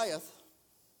 Goliath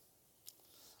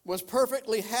was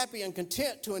perfectly happy and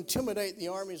content to intimidate the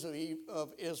armies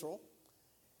of Israel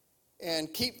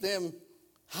and keep them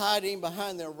hiding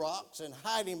behind their rocks and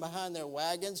hiding behind their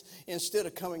wagons instead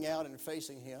of coming out and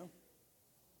facing him.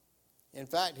 In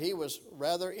fact, he was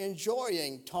rather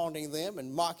enjoying taunting them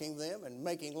and mocking them and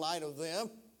making light of them.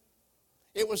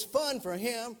 It was fun for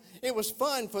him. It was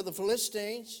fun for the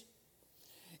Philistines.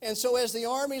 And so as the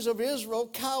armies of Israel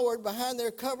cowered behind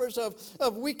their covers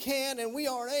of we can't and we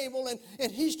aren't able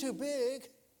and he's too big,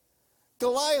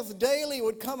 Goliath daily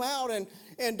would come out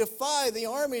and defy the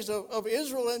armies of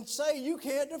Israel and say, you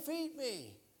can't defeat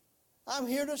me. I'm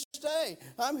here to stay.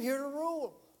 I'm here to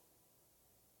rule.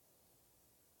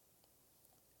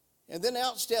 And then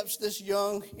out steps this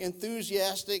young,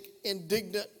 enthusiastic,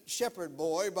 indignant shepherd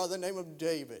boy by the name of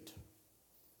David.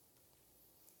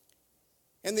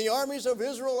 And the armies of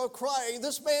Israel are crying,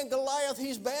 this man Goliath,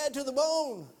 he's bad to the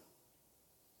bone.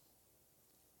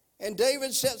 And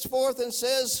David sets forth and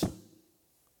says,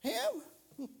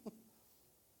 him?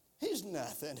 He's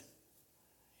nothing.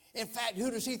 In fact,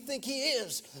 who does he think he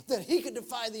is that he could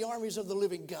defy the armies of the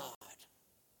living God?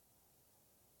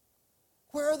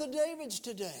 Where are the Davids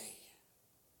today?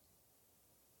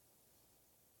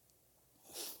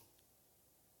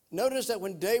 Notice that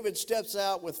when David steps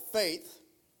out with faith,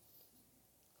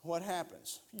 what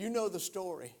happens? You know the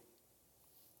story.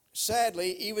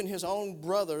 Sadly, even his own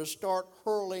brothers start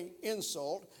hurling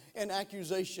insult and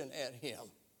accusation at him.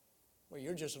 Well,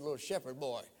 you're just a little shepherd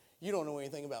boy. You don't know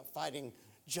anything about fighting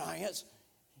giants.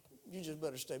 You just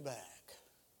better stay back.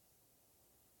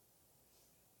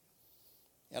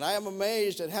 And I am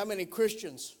amazed at how many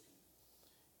Christians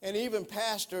and even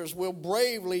pastors will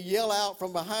bravely yell out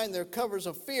from behind their covers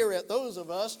of fear at those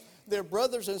of us, their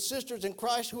brothers and sisters in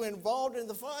Christ, who are involved in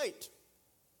the fight.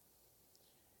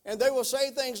 And they will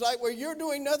say things like, well, you're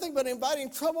doing nothing but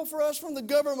inviting trouble for us from the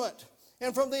government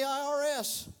and from the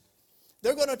IRS.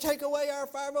 They're going to take away our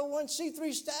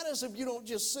 501c3 status if you don't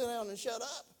just sit down and shut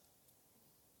up.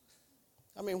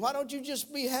 I mean, why don't you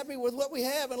just be happy with what we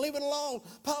have and leave it alone?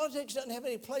 Politics doesn't have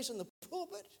any place in the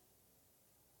pulpit.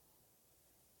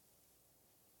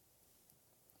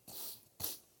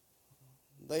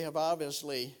 They have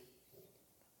obviously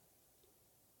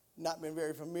not been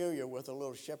very familiar with a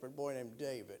little shepherd boy named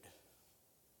David.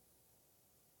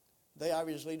 They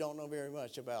obviously don't know very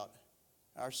much about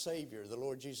our Savior, the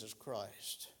Lord Jesus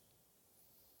Christ.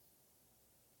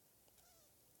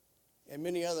 And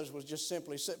many others will just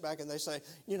simply sit back and they say,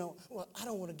 well, I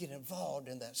don't want to get involved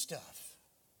in that stuff.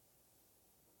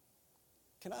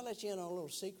 Can I let you in on a little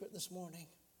secret this morning?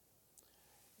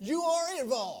 You are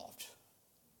involved.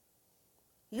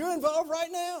 You're involved right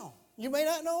now. You may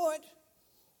not know it,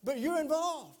 but you're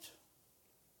involved.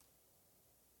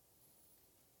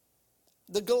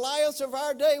 The Goliaths of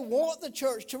our day want the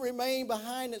church to remain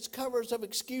behind its covers of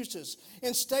excuses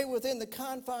and stay within the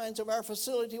confines of our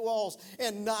facility walls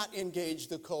and not engage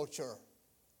the culture.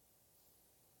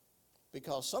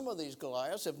 Because some of these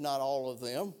Goliaths, if not all of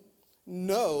them,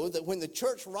 know that when the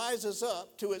church rises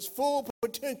up to its full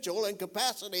potential and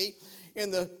capacity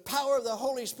in the power of the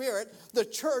Holy Spirit, the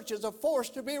church is a force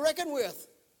to be reckoned with.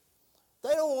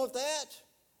 They don't want that.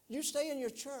 You stay in your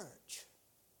church.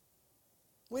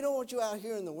 We don't want you out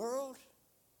here in the world.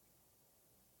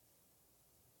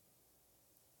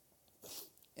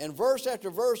 And verse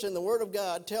after verse in the Word of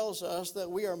God tells us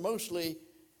that we are mostly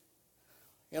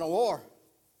in a war.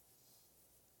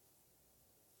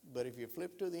 But if you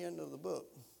flip to the end of the book,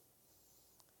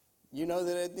 you know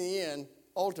that at the end,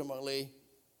 ultimately,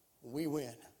 we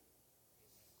win.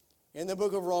 In the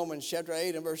book of Romans, chapter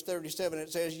 8 and verse 37,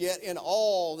 it says, "Yet in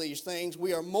all these things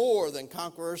we are more than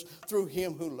conquerors through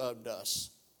him who loved us."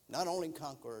 Not only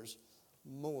conquerors,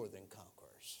 more than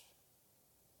conquerors.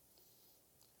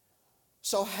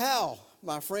 So how,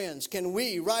 my friends, can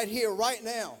we right here, right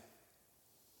now,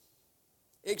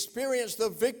 experience the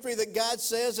victory that God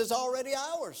says is already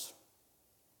ours?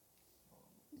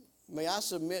 May I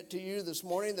submit to you this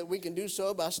morning that we can do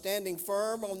so by standing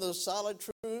firm on the solid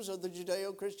truths of the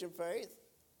Judeo-Christian faith?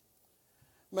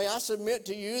 May I submit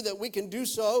to you that we can do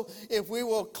so if we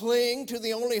will cling to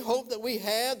the only hope that we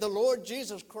have, the Lord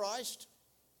Jesus Christ?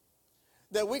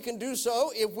 That we can do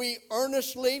so if we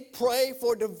earnestly pray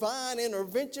for divine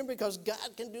intervention, because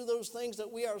God can do those things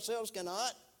that we ourselves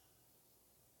cannot?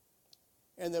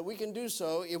 And that we can do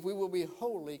so if we will be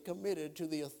wholly committed to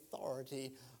the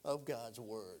authority of God's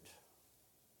Word.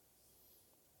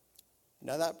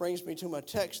 Now that brings me to my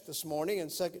text this morning in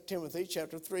 2 Timothy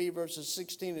chapter 3, verses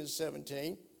 16 and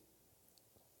 17.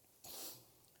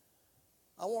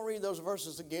 I won't read those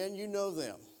verses again. You know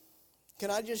them.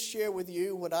 Can I just share with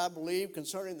you what I believe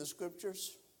concerning the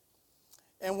Scriptures?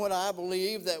 And what I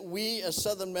believe that we as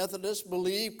Southern Methodists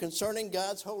believe concerning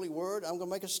God's holy word? I'm going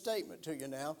to make a statement to you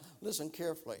now. Listen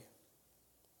carefully.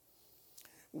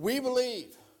 We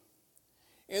believe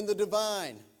in the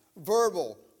divine,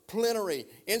 verbal, plenary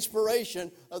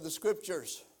inspiration of the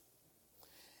Scriptures.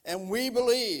 And we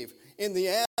believe in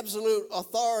the absolute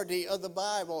authority of the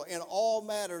Bible in all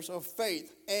matters of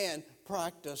faith and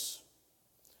practice.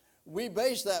 We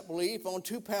base that belief on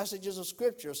two passages of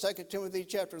Scripture, 2 Timothy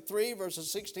chapter 3, verses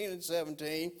 16 and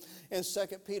 17, and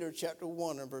 2 Peter chapter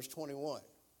 1 and verse 21.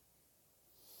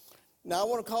 Now I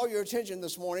want to call your attention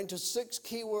this morning to 6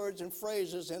 key words and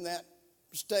phrases in that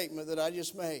statement that I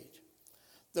just made.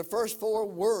 The first 4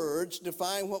 words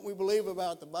define what we believe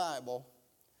about the Bible.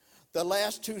 The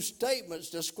last 2 statements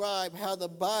describe how the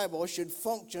Bible should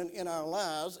function in our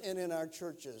lives and in our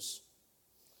churches.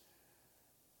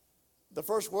 The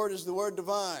first word is the word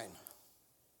divine.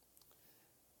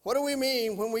 What do we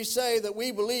mean when we say that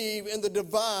we believe in the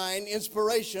divine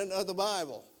inspiration of the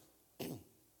Bible?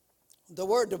 The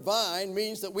word divine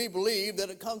means that we believe that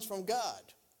it comes from God.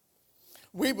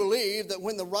 We believe that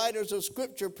when the writers of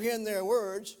Scripture penned their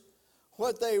words,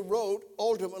 what they wrote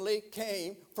ultimately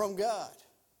came from God.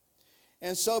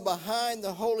 And so behind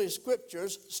the Holy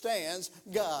Scriptures stands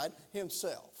God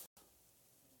Himself.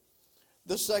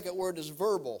 The second word is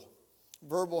verbal.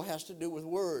 Verbal has to do with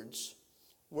words.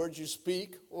 Words you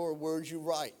speak or words you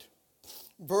write.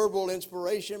 Verbal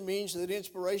inspiration means that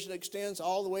inspiration extends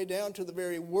all the way down to the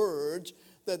very words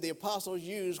that the apostles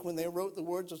used when they wrote the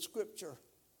words of Scripture,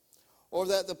 or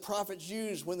that the prophets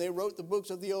used when they wrote the books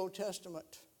of the Old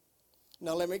Testament.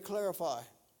 Now let me clarify.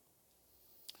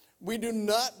 We do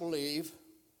not believe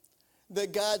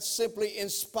that God simply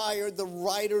inspired the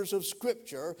writers of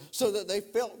Scripture so that they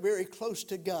felt very close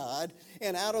to God,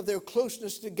 and out of their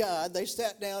closeness to God, they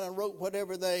sat down and wrote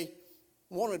whatever they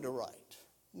wanted to write.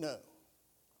 No.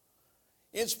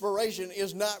 Inspiration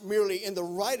is not merely in the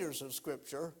writers of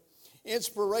Scripture.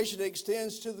 Inspiration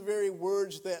extends to the very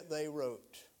words that they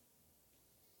wrote.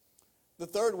 The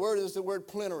third word is the word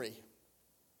plenary.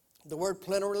 The word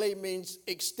plenary means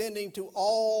extending to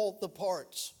all the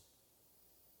parts.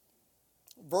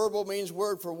 Verbal means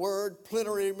word for word.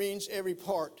 Plenary means every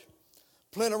part.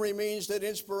 Plenary means that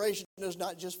inspiration is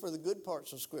not just for the good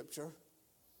parts of Scripture,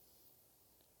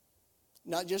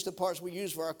 not just the parts we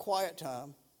use for our quiet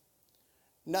time,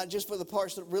 not just for the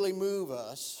parts that really move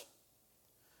us.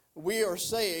 We are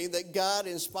saying that God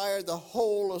inspired the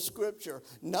whole of Scripture,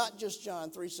 not just John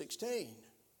 3:16,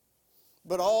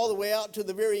 but all the way out to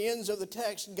the very ends of the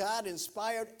text. God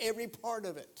inspired every part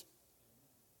of it.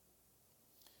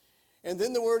 And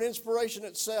then the word inspiration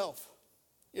itself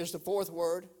is the fourth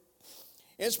word.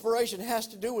 Inspiration has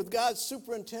to do with God's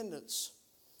superintendence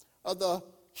of the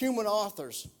human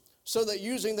authors, so that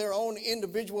using their own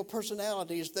individual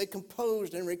personalities, they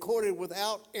composed and recorded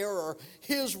without error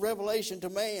His revelation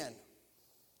to man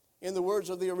in the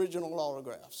words of the original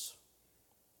autographs.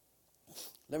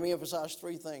 Let me emphasize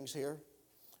 3 things here.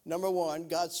 Number one,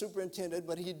 God superintended,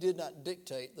 but he did not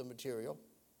dictate the material.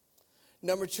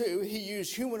 Number two, he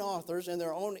used human authors in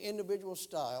their own individual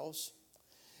styles.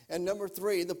 And number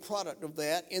three, the product of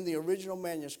that in the original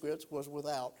manuscripts was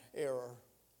without error.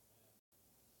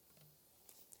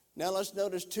 Now let's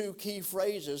notice two key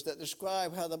phrases that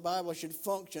describe how the Bible should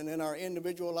function in our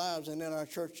individual lives and in our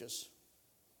churches.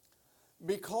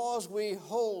 Because we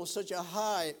hold such a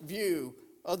high view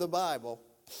of the Bible,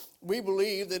 we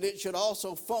believe that it should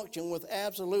also function with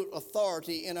absolute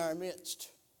authority in our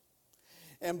midst.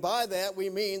 And by that we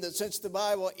mean that since the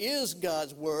Bible is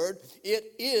God's Word,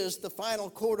 it is the final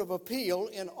court of appeal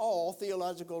in all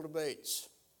theological debates.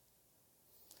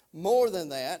 More than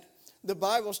that, the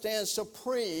Bible stands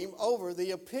supreme over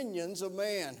the opinions of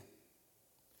man.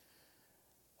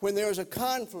 When there is a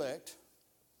conflict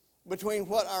between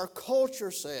what our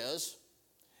culture says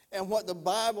and what the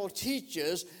Bible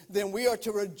teaches, then we are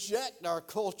to reject our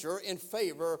culture in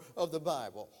favor of the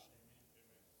Bible.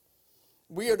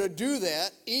 We are to do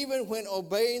that even when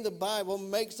obeying the Bible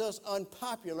makes us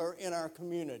unpopular in our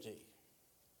community.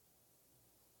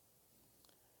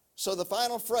 So the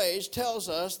final phrase tells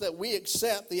us that we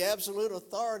accept the absolute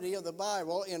authority of the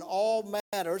Bible in all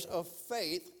matters of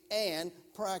faith and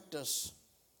practice.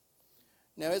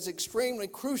 Now, it's extremely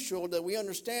crucial that we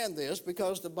understand this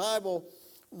because the Bible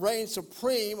reigns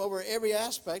supreme over every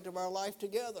aspect of our life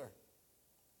together.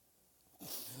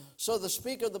 So to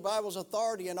speak of the Bible's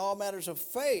authority in all matters of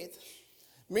faith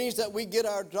means that we get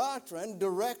our doctrine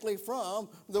directly from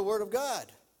the Word of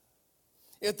God.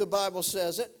 If the Bible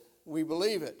says it, we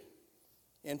believe it.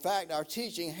 In fact, our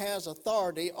teaching has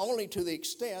authority only to the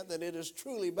extent that it is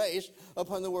truly based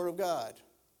upon the Word of God.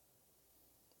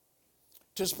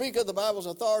 To speak of the Bible's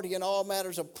authority in all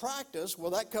matters of practice, well,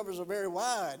 that covers a very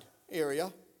wide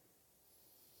area.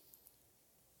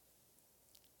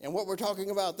 And what we're talking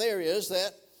about there is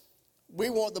that we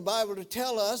want the Bible to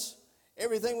tell us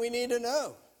everything we need to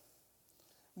know.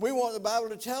 We want the Bible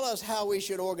to tell us how we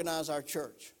should organize our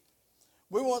church.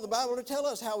 We want the Bible to tell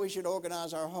us how we should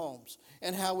organize our homes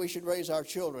and how we should raise our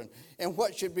children and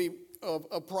what should be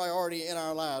a priority in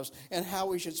our lives and how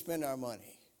we should spend our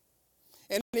money.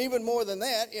 And even more than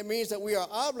that, it means that we are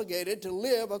obligated to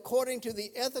live according to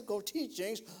the ethical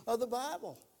teachings of the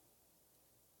Bible.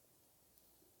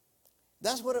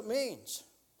 That's what it means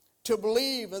to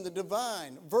believe in the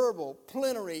divine, verbal,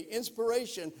 plenary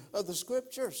inspiration of the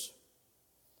Scriptures.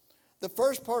 The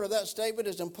first part of that statement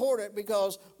is important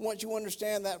because once you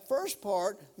understand that first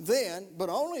part, then, but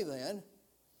only then,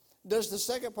 does the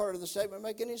second part of the statement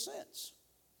make any sense?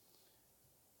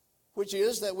 Which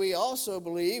is that we also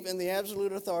believe in the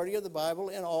absolute authority of the Bible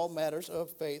in all matters of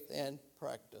faith and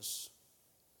practice.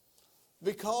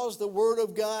 Because the Word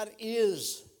of God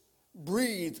is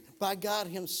breathed by God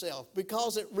Himself,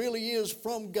 because it really is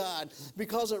from God,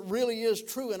 because it really is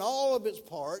true in all of its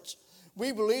parts,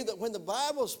 we believe that when the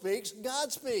Bible speaks,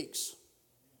 God speaks.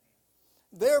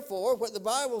 Therefore, what the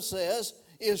Bible says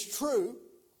is true,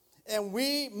 and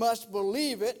we must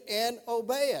believe it and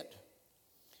obey it.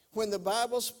 When the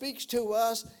Bible speaks to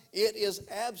us, it is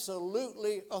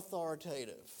absolutely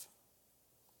authoritative.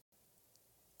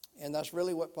 And that's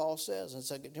really what Paul says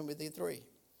in 2 Timothy 3.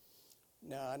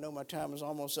 Now, I know my time is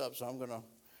almost up, so I'm going to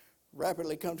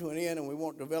rapidly come to an end, and we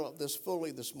won't develop this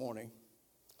fully this morning.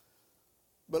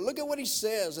 But look at what he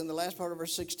says in the last part of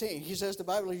verse 16. He says the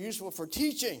Bible is useful for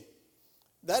teaching.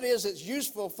 That is, it's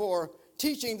useful for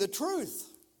teaching the truth.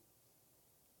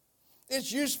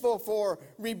 It's useful for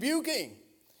rebuking.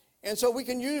 And so we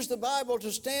can use the Bible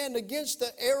to stand against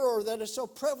the error that is so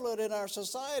prevalent in our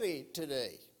society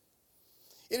today.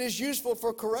 It is useful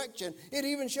for correction. It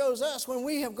even shows us when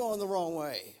we have gone the wrong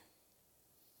way.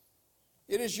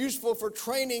 It is useful for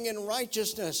training in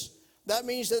righteousness. That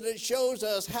means that it shows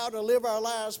us how to live our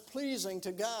lives pleasing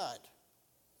to God.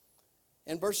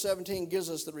 And verse 17 gives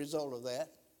us the result of that.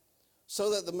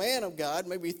 So that the man of God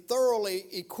may be thoroughly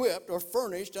equipped or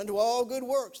furnished unto all good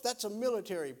works. That's a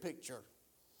military picture.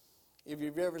 If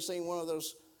you've ever seen one of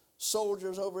those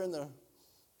soldiers over in the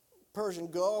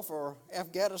Persian Gulf or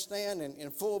Afghanistan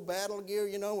in full battle gear,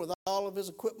 with all of his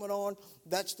equipment on,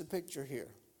 that's the picture here.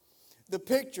 The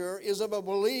picture is of a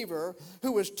believer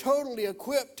who is totally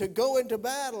equipped to go into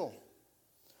battle.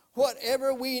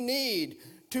 Whatever we need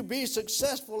to be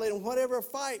successful in whatever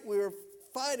fight we're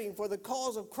fighting for the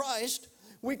cause of Christ,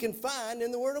 we can find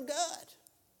in the Word of God.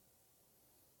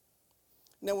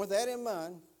 Now, with that in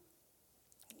mind,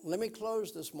 let me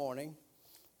close this morning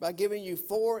by giving you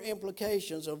 4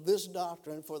 implications of this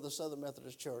doctrine for the Southern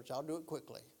Methodist Church. I'll do it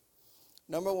quickly.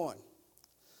 Number 1,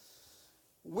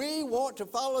 we want to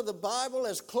follow the Bible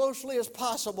as closely as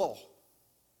possible.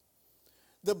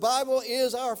 The Bible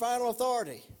is our final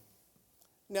authority.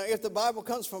 Now, if the Bible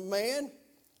comes from man,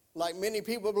 like many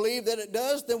people believe that it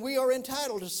does, then we are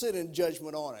entitled to sit in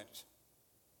judgment on it.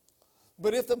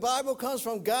 But if the Bible comes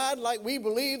from God, like we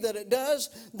believe that it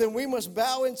does, then we must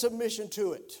bow in submission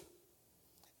to it.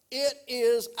 It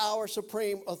is our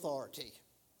supreme authority.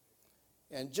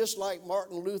 And just like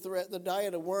Martin Luther at the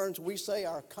Diet of Worms, we say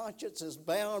our conscience is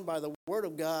bound by the Word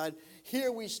of God.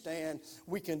 Here we stand.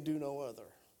 We can do no other.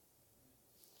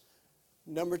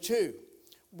 Number two,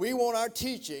 we want our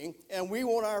teaching and we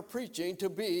want our preaching to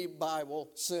be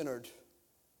Bible-centered.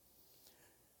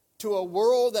 To a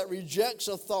world that rejects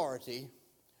authority,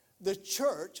 the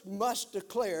church must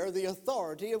declare the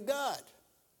authority of God.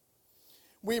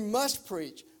 We must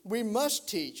preach, we must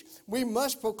teach, we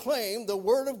must proclaim the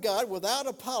Word of God without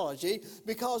apology,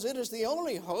 because it is the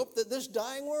only hope that this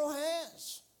dying world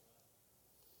has.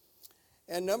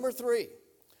 And number three,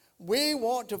 we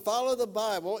want to follow the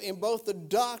Bible in both the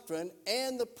doctrine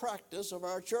and the practice of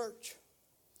our church.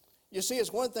 You see,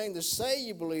 it's one thing to say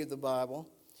you believe the Bible.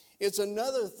 It's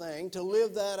another thing to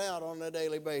live that out on a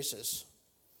daily basis.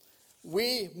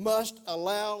 We must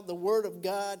allow the Word of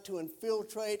God to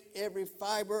infiltrate every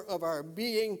fiber of our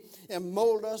being and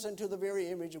mold us into the very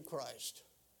image of Christ.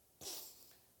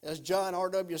 As John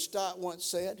R.W. Stott once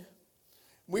said,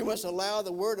 we must allow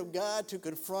the Word of God to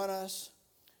confront us,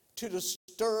 to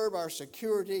disturb our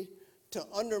security, to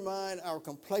undermine our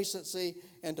complacency,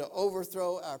 and to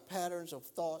overthrow our patterns of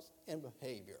thought and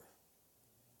behavior.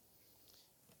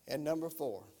 And number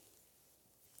four,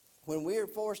 when we are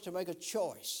forced to make a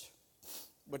choice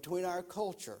between our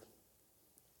culture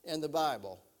and the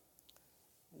Bible,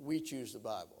 we choose the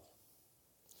Bible.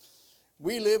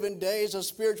 We live in days of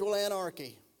spiritual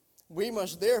anarchy. We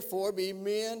must therefore be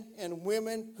men and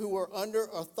women who are under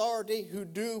authority, who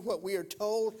do what we are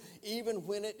told, even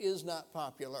when it is not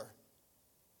popular.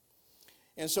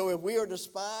 And so if we are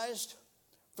despised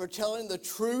for telling the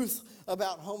truth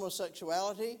about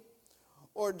homosexuality,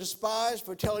 or despised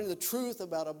for telling the truth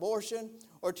about abortion,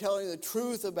 or telling the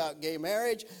truth about gay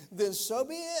marriage, then so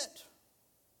be it.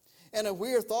 And if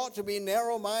we are thought to be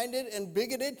narrow-minded and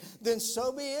bigoted, then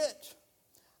so be it.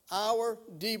 Our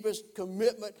deepest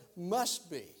commitment must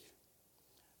be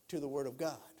to the Word of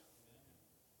God.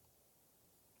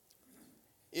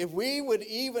 If we would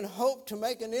even hope to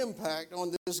make an impact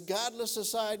on this godless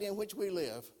society in which we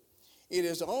live, it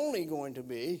is only going to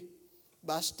be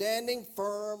by standing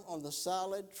firm on the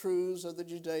solid truths of the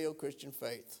Judeo-Christian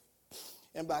faith,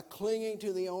 and by clinging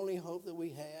to the only hope that we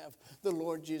have, the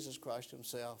Lord Jesus Christ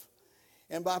Himself,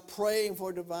 and by praying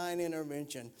for divine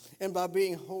intervention, and by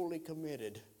being wholly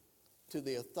committed to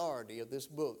the authority of this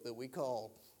book that we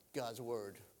call God's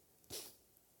Word.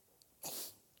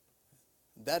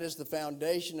 That is the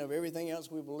foundation of everything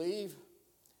else we believe,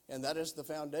 and that is the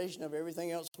foundation of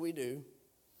everything else we do.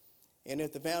 And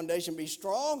if the foundation be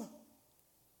strong,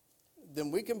 then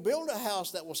we can build a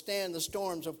house that will stand the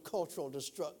storms of cultural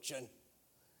destruction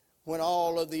when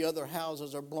all of the other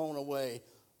houses are blown away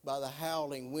by the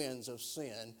howling winds of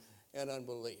sin and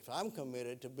unbelief. I'm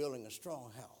committed to building a strong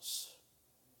house.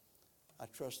 I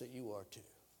trust that you are too.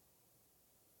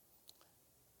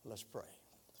 Let's pray.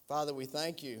 Father, we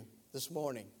thank you this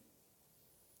morning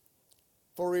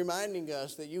for reminding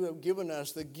us that you have given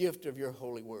us the gift of your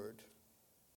holy word.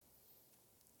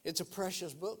 It's a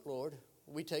precious book, Lord.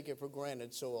 We take it for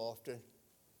granted so often.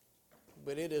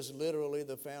 But it is literally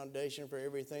the foundation for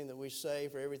everything that we say,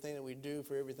 for everything that we do,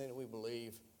 for everything that we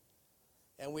believe.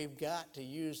 And we've got to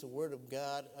use the Word of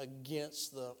God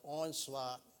against the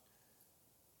onslaught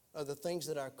of the things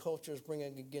that our culture is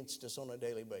bringing against us on a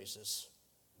daily basis.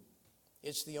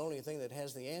 It's the only thing that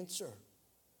has the answer.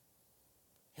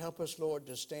 Help us, Lord,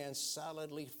 to stand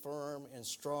solidly firm and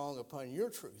strong upon your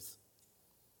truth.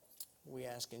 We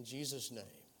ask in Jesus' name.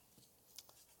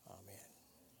 Amen.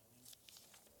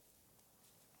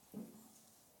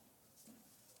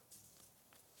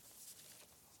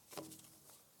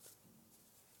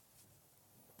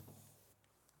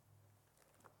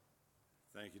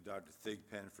 Thank you, Dr.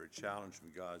 Thigpen, for a challenge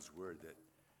from God's Word that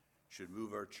should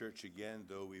move our church again,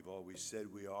 though we've always said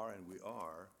we are, and we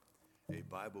are, a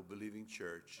Bible-believing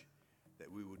church,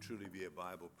 that we will truly be a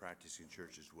Bible-practicing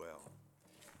church as well.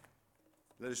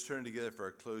 Let us turn together for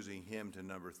our closing hymn to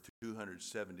number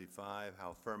 275,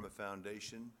 How Firm a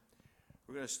Foundation.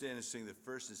 We're going to stand and sing the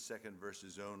first and second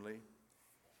verses only.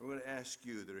 We're going to ask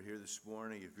you that are here this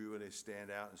morning, if you want to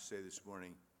stand out and say this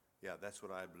morning, yeah, that's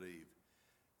what I believe.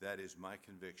 That is my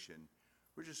conviction.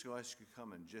 We're just going to ask you to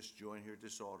come and just join here at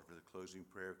this altar for the closing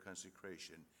prayer of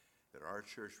consecration, that our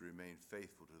church remain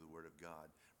faithful to the Word of God.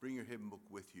 Bring your hymn book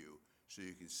with you so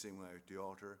you can sing at the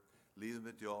altar. leave them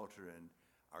at the altar, and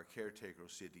our caretaker will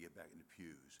see it to get back in the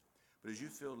pews. But as you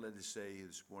feel led to say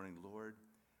this morning, Lord,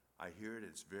 I hear it,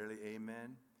 it's verily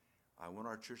amen. I want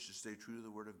our church to stay true to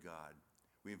the Word of God.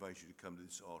 We invite you to come to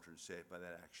this altar and say it by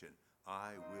that action.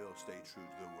 I will stay true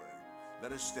to the Word.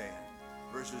 Let us stand.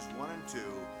 Verses 1 and 2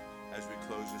 as we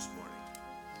close this morning.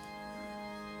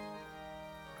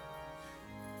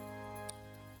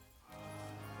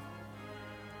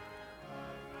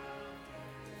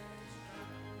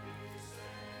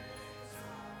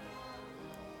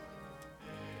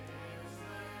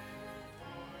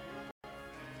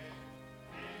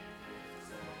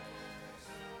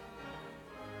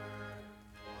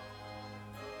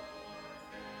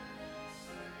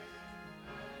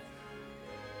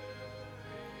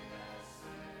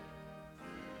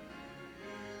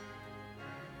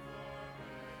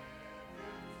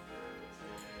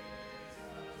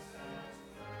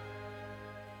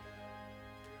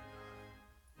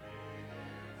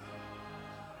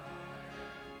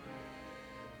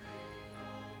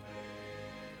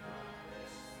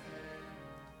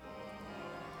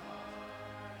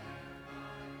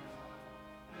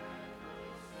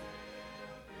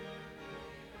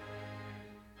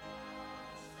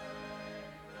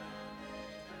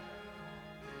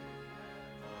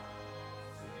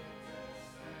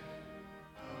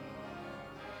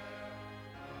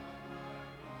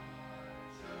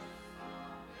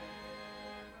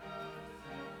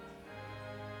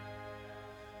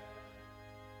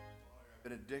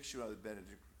 Benediction of the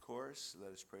Benedict chorus.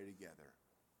 Let us pray together.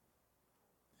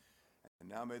 And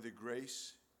now may the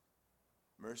grace,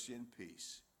 mercy, and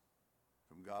peace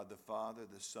from God the Father,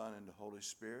 the Son, and the Holy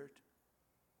Spirit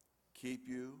keep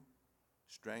you,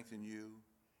 strengthen you,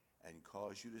 and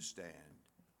cause you to stand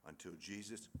until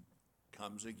Jesus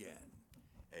comes again.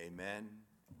 Amen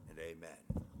and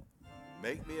amen.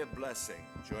 Make me a blessing,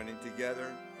 joining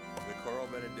together the choral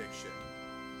benediction.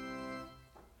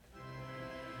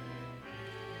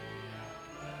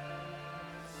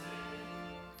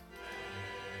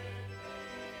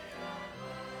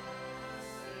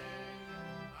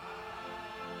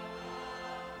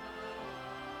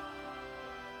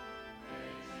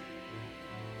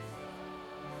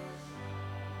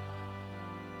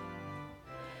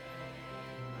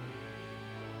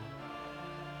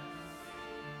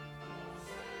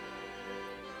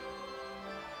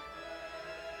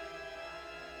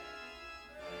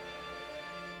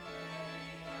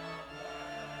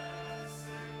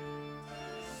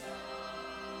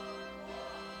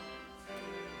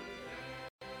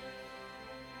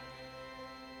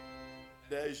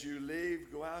 As you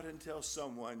leave, go out and tell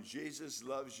someone Jesus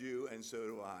loves you, and so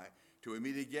do I. Till we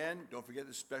meet again, don't forget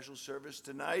the special service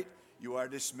tonight. You are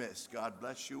dismissed. God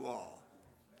bless you all.